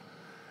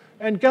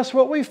 And guess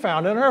what we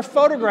found in our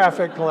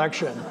photographic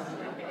collection?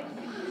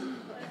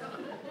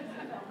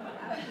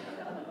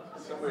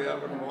 Somebody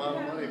having a lot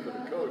of money for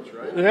the coach,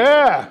 right?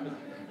 Yeah.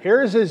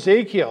 Here's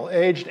Ezekiel,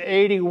 aged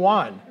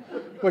 81,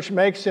 which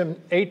makes him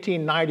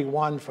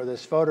 1891 for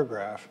this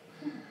photograph.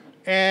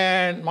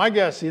 And my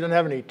guess, he didn't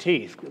have any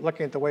teeth,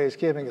 looking at the way he's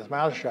keeping his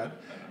mouth shut.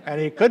 And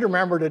he could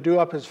remember to do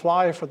up his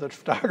fly for the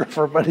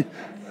photographer, but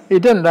he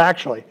didn't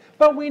actually.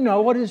 But we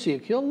know what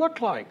Ezekiel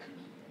looked like.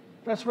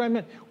 That's what I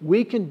meant.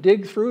 We can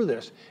dig through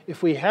this.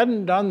 If we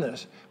hadn't done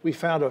this, we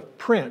found a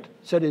print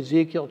that said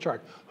Ezekiel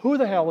chart. Who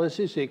the hell is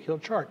Ezekiel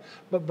chart?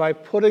 But by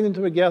putting them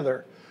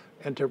together,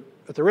 and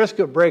at the risk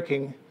of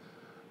breaking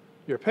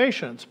your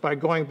patience, by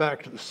going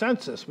back to the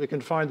census, we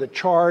can find the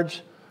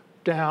charts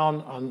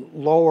down on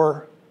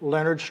lower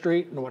Leonard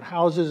Street and what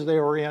houses they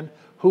were in,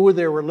 who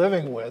they were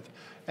living with,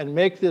 and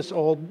make this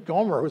old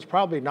Gomer, who's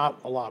probably not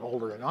a lot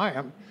older than I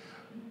am,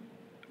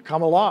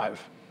 come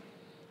alive.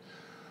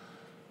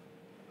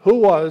 Who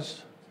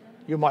was,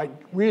 you might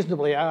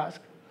reasonably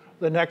ask,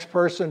 the next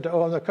person to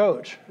own the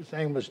coach? His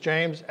name was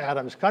James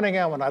Adams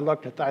Cunningham. When I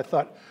looked at that, I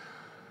thought,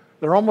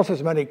 there are almost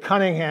as many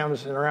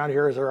Cunninghams around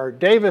here as there are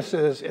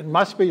Davises. It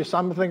must be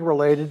something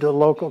related to the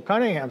local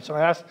Cunningham. So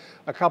I asked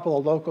a couple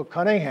of local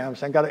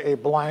Cunninghams and got a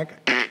blank.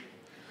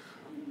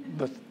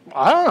 But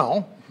I don't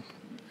know.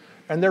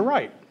 And they're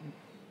right.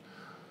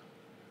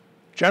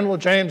 General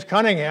James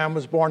Cunningham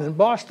was born in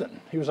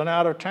Boston. He was an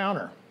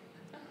out-of-towner.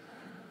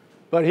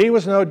 But he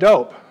was no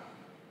dope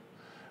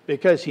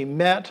because he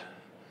met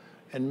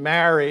and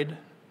married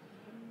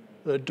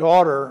the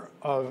daughter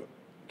of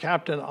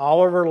Captain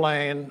Oliver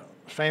Lane,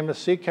 famous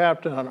sea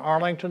captain on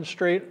Arlington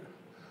Street,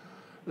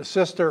 the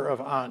sister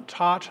of Aunt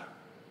Tot.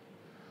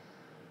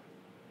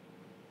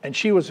 And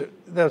she was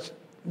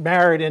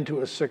married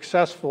into a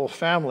successful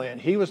family, and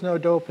he was no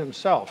dope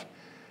himself.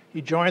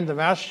 He joined the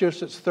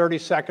Massachusetts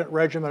 32nd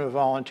Regiment of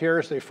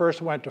Volunteers. They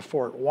first went to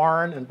Fort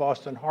Warren in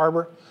Boston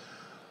Harbor.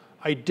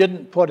 I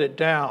didn't put it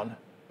down,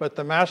 but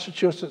the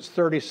Massachusetts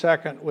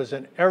 32nd was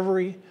in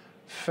every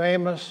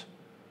famous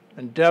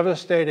and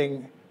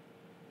devastating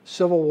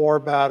Civil War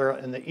battle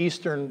in the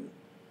eastern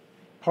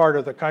part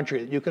of the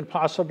country that you can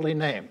possibly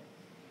name.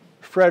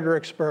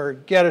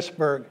 Fredericksburg,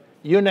 Gettysburg,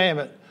 you name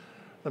it,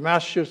 the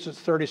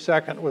Massachusetts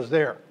 32nd was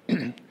there.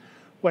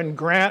 When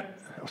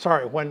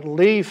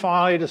Lee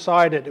finally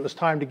decided it was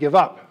time to give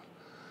up,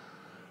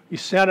 he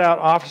sent out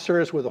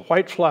officers with a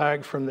white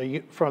flag from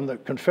the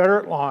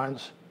Confederate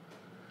lines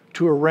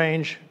to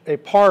arrange a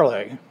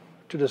parley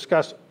to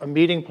discuss a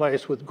meeting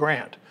place with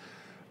Grant.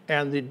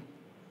 And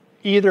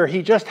either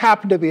he just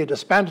happened to be a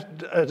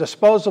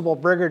disposable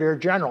brigadier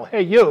general,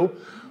 hey you,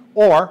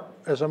 or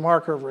as a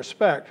marker of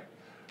respect,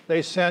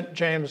 they sent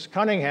James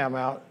Cunningham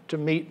out to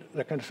meet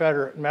the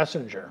Confederate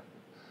messenger,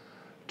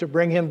 to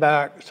bring him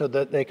back so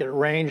that they could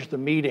arrange the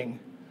meeting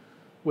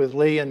with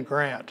Lee and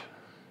Grant.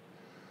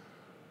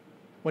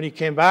 When he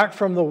came back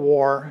from the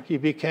war, he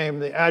became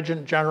the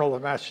Adjutant General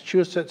of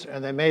Massachusetts,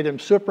 and they made him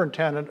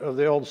superintendent of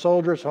the old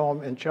soldiers'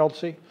 home in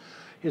Chelsea.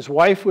 His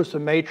wife was the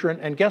matron,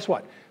 and guess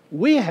what?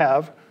 We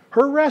have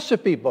her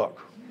recipe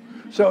book.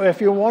 So if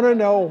you want to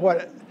know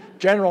what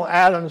General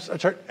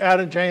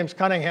James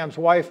Cunningham's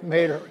wife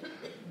made her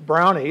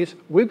brownies,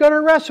 we've got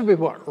her recipe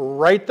book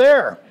right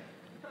there.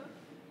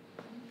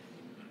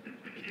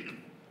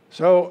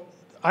 So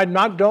I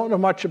don't know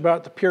much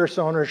about the Pierce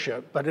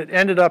ownership, but it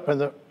ended up in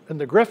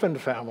the Griffin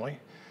family.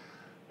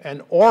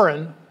 And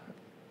Orrin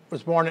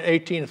was born in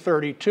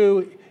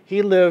 1832.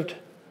 He lived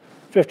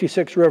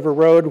 56 River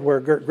Road, where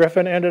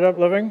Griffin ended up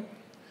living.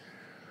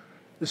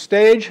 The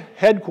stage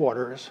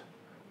headquarters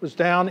was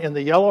down in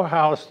the yellow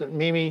house that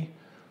Mimi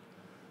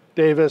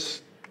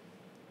Davis,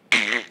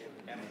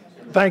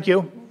 thank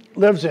you,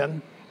 lives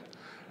in.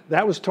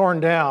 That was torn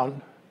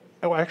down,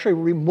 actually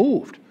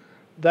removed.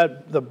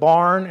 The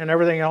barn and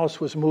everything else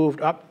was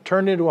moved up,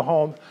 turned into a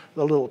home.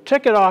 The little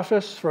ticket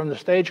office from the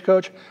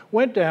stagecoach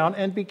went down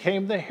and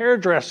became the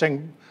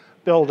hairdressing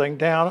building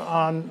down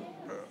on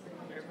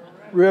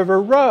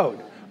River Road.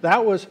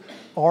 That was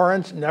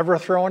Orrin's never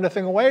throw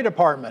anything away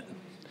department.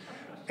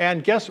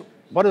 And guess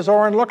what does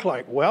Orrin look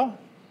like? Well,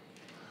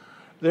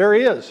 there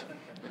he is.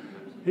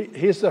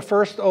 He's the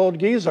first old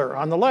geezer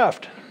on the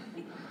left.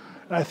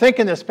 And I think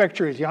in this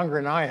picture he's younger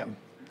than I am.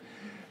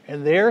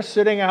 And they're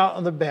sitting out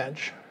on the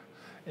bench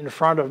in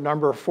front of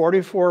number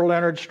 44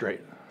 Leonard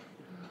Street.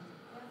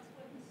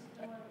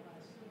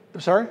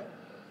 Sorry?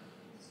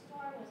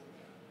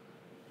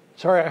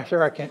 Sorry,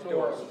 I can't.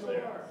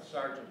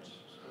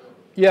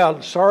 Yeah,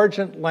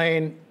 Sergeant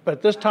Lane, but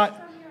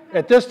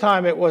at this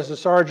time it was the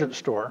Sergeant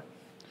store.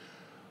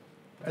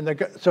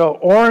 And so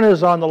Orrin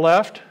is on the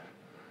left.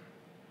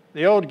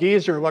 The old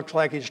geezer looks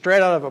like he's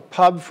straight out of a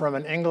pub from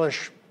an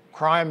English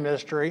crime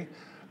mystery.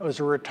 It was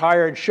a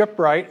retired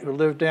shipwright who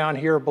lived down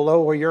here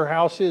below where your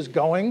house is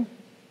going.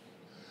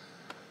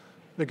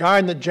 The guy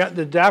in the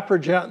dapper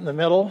gent in the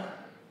middle,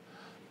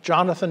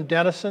 Jonathan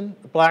Dennison,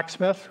 the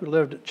blacksmith who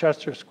lived at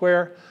Chester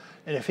Square.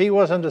 And if he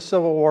wasn't a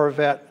Civil War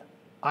vet,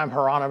 I'm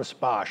Hieronymus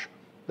Bosch.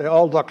 They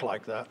all look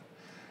like that.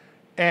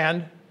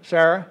 And,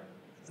 Sarah,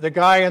 the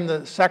guy in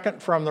the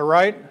second from the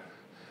right,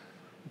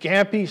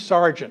 Gampy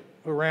Sargent,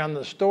 who ran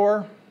the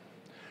store.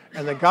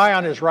 And the guy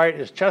on his right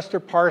is Chester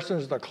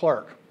Parsons, the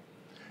clerk.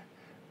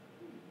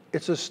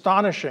 It's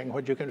astonishing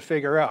what you can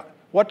figure out.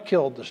 What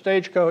killed the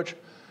stagecoach?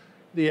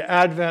 The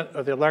advent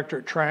of the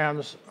electric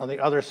trams on the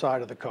other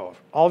side of the cove.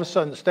 All of a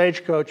sudden, the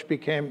stagecoach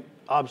became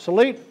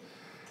obsolete.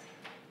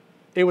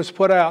 It was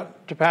put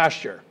out to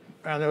pasture.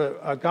 And there was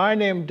a guy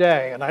named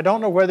Day, and I don't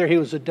know whether he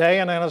was a Day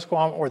in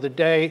Annisquam or the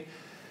Day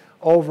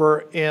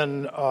over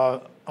in,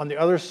 on the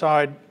other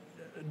side,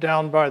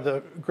 down by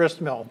the grist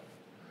mill,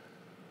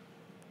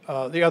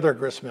 the other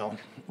grist mill,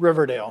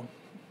 Riverdale.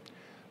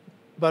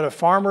 But a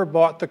farmer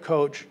bought the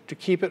coach to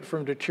keep it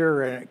from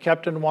deteriorating. It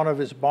kept in one of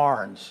his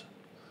barns,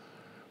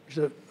 which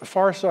is a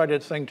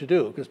far-sighted thing to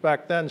do, because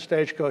back then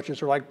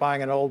stagecoaches were like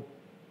buying an old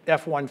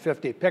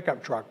F-150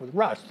 pickup truck with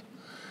rust.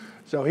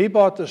 So he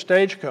bought the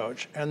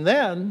stagecoach, and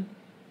then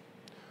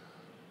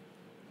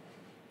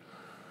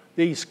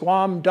the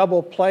Squam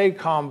double play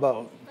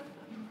combo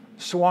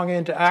swung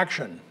into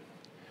action.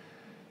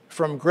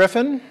 From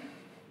Griffin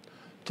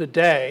to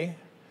Day,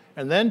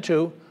 and then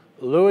to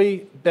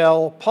Louis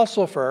Bell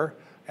Pusselfer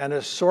and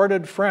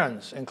assorted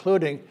friends,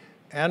 including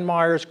Ann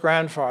Meyer's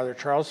grandfather,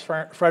 Charles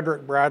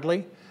Frederick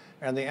Bradley,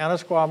 and the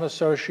Annisquam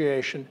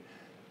Association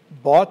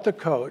bought the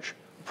coach,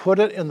 put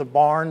it in the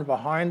barn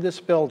behind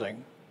this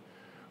building,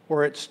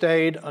 where it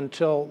stayed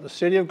until the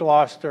city of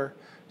Gloucester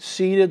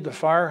ceded the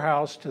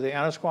firehouse to the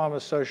Annisquam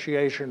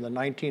Association in the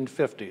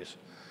 1950s.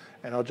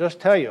 And I'll just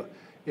tell you,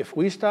 if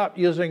we stop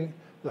using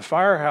the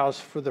firehouse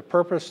for the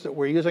purpose that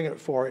we're using it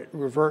for, it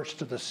reverts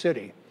to the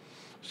city.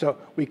 So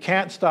we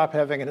can't stop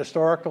having an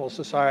historical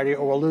society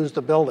or we'll lose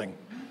the building.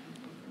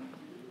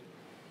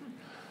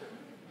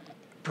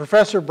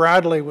 Professor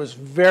Bradley was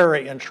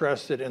very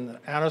interested in the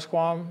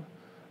Annisquam,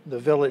 the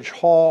village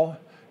hall.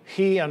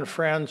 He and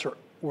friends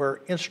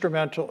were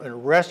instrumental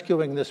in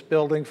rescuing this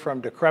building from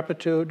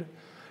decrepitude.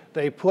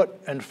 They put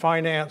and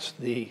financed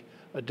the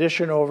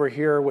addition over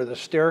here with a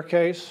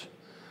staircase,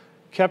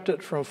 kept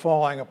it from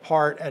falling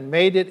apart, and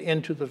made it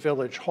into the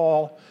village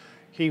hall.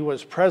 He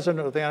was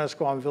president of the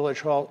Annisquam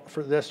Village Hall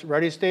for this.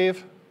 Ready,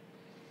 Steve?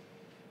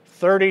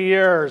 30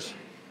 years.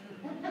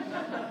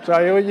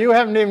 So you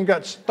haven't even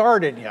got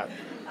started yet.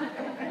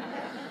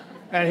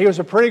 And he was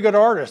a pretty good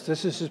artist.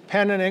 This is his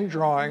pen and ink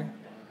drawing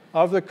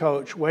of the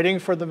coach waiting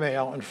for the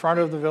mail in front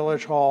of the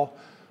village hall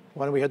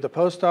when we had the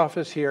post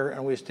office here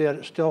and we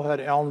still had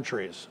elm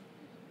trees.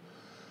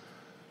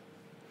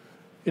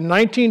 In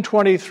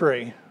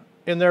 1923,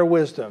 in their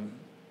wisdom,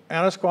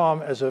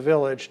 Annisquam as a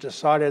village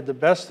decided the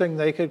best thing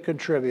they could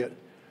contribute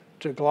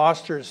to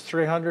Gloucester's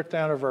 300th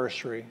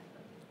anniversary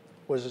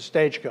was a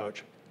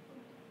stagecoach.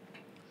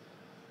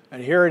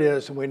 And here it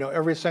is, and we know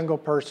every single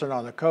person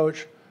on the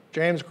coach.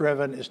 James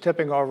Griffin is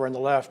tipping over in the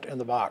left in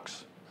the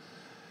box.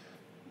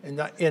 In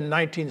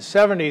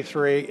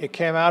 1973, it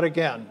came out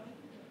again.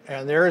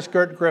 And there is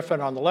Gert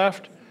Griffin on the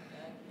left.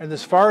 And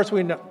as far as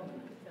we know,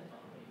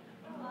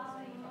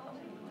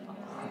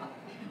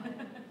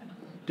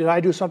 did I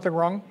do something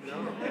wrong?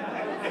 No.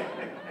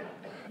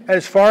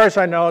 As far as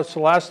I know, it's the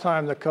last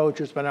time the coach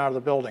has been out of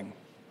the building.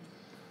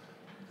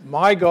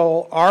 My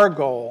goal, our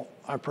goal,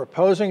 I'm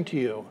proposing to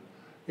you,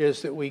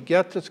 is that we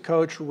get this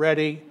coach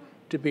ready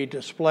to be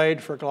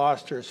displayed for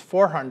Gloucester's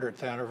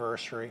 400th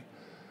anniversary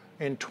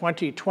in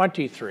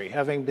 2023,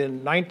 having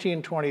been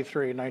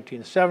 1923,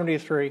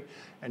 1973,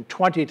 and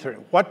 23.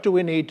 What do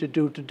we need to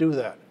do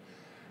that?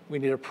 We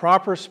need a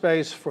proper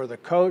space for the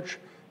coach.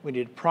 We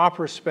need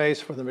proper space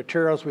for the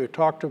materials we've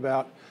talked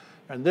about.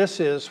 And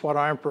this is what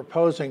I'm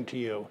proposing to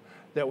you,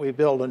 that we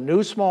build a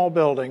new small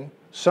building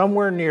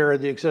somewhere near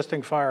the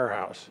existing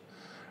firehouse.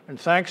 And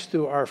thanks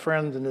to our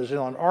friend, the New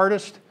Zealand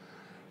artist,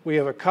 we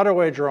have a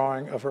cutaway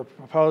drawing of a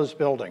proposed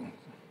building.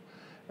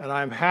 And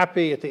I'm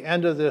happy at the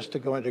end of this to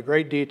go into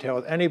great detail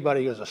with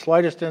anybody who has the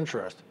slightest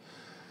interest.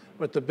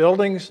 But the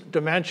building's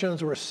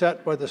dimensions were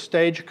set by the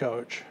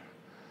stagecoach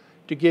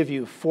to give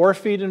you 4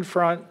 feet in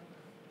front,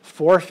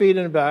 4 feet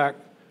in back,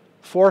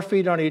 4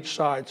 feet on each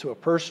side, so a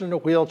person in a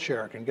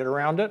wheelchair can get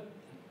around it.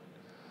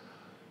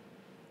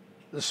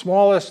 The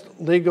smallest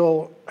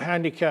legal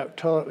handicap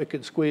toilet we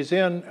could squeeze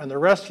in, and the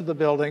rest of the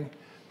building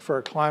for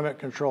a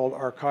climate-controlled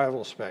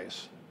archival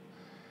space.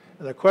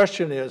 And the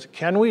question is,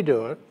 can we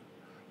do it?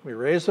 We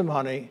raise the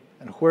money,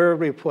 and where do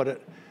we put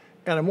it?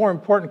 And a more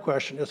important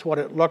question is what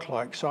it looked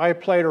like. So I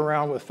played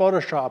around with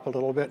Photoshop a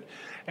little bit,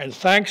 and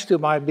thanks to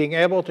my being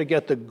able to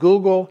get the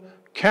Google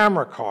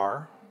camera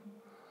car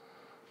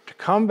to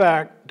come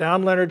back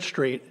down Leonard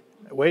Street,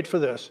 wait for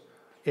this,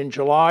 in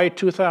July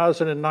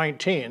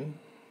 2019,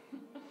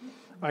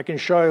 I can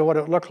show you what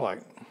it looked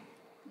like.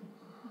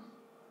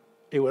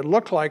 It would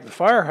look like the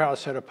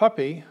firehouse had a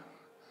puppy,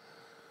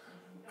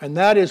 and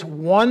that is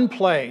one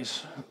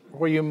place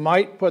where you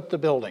might put the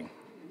building.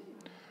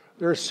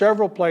 There are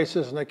several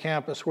places on the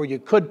campus where you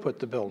could put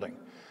the building,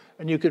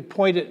 and you could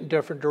point it in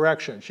different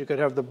directions. You could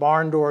have the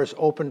barn doors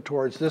open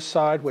towards this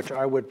side, which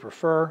I would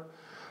prefer.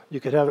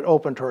 You could have it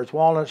open towards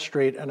Walnut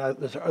Street, and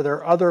there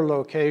are other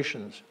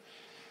locations.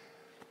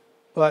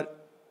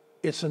 But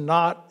it's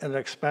not an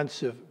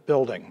expensive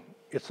building.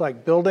 It's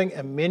like building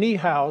a mini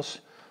house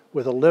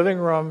with a living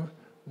room,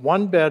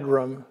 1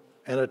 bedroom,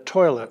 and a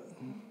toilet.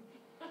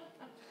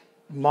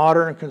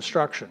 Modern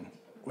construction,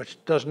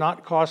 which does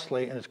not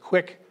costly and is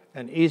quick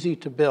and easy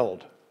to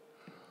build,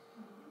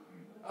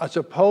 as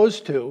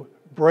opposed to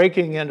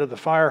breaking into the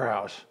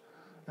firehouse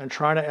and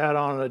trying to add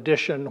on an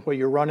addition where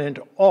you run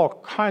into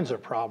all kinds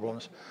of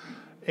problems,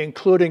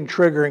 including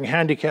triggering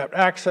handicapped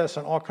access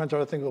and all kinds of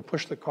other things that will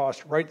push the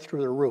cost right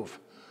through the roof.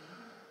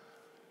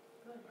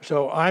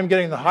 So I'm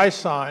getting the high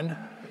sign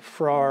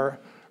for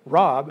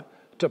Rob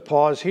to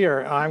pause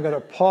here. I'm going to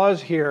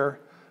pause here.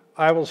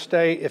 I will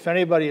stay. If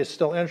anybody is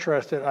still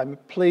interested, I'm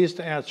pleased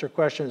to answer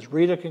questions.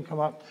 Rita can come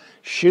up.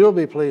 She'll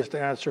be pleased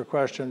to answer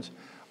questions.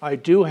 I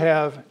do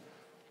have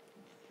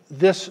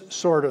this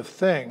sort of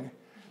thing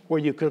where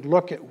you could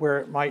look at where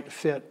it might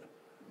fit.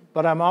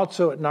 But I'm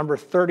also at number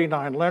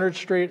 39 Leonard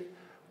Street.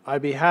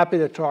 I'd be happy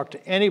to talk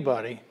to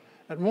anybody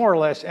at more or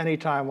less any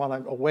time while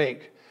I'm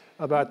awake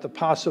about the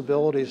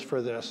possibilities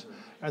for this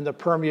and the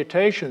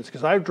permutations,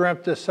 because I've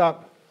dreamt this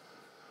up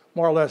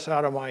more or less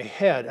out of my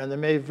head, and there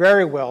may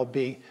very well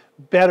be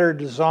better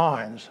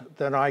designs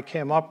than I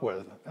came up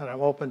with. And I'm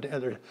open to,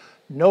 and there's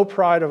no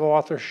pride of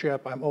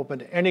authorship. I'm open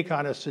to any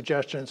kind of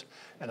suggestions,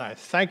 and I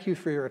thank you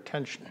for your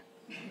attention.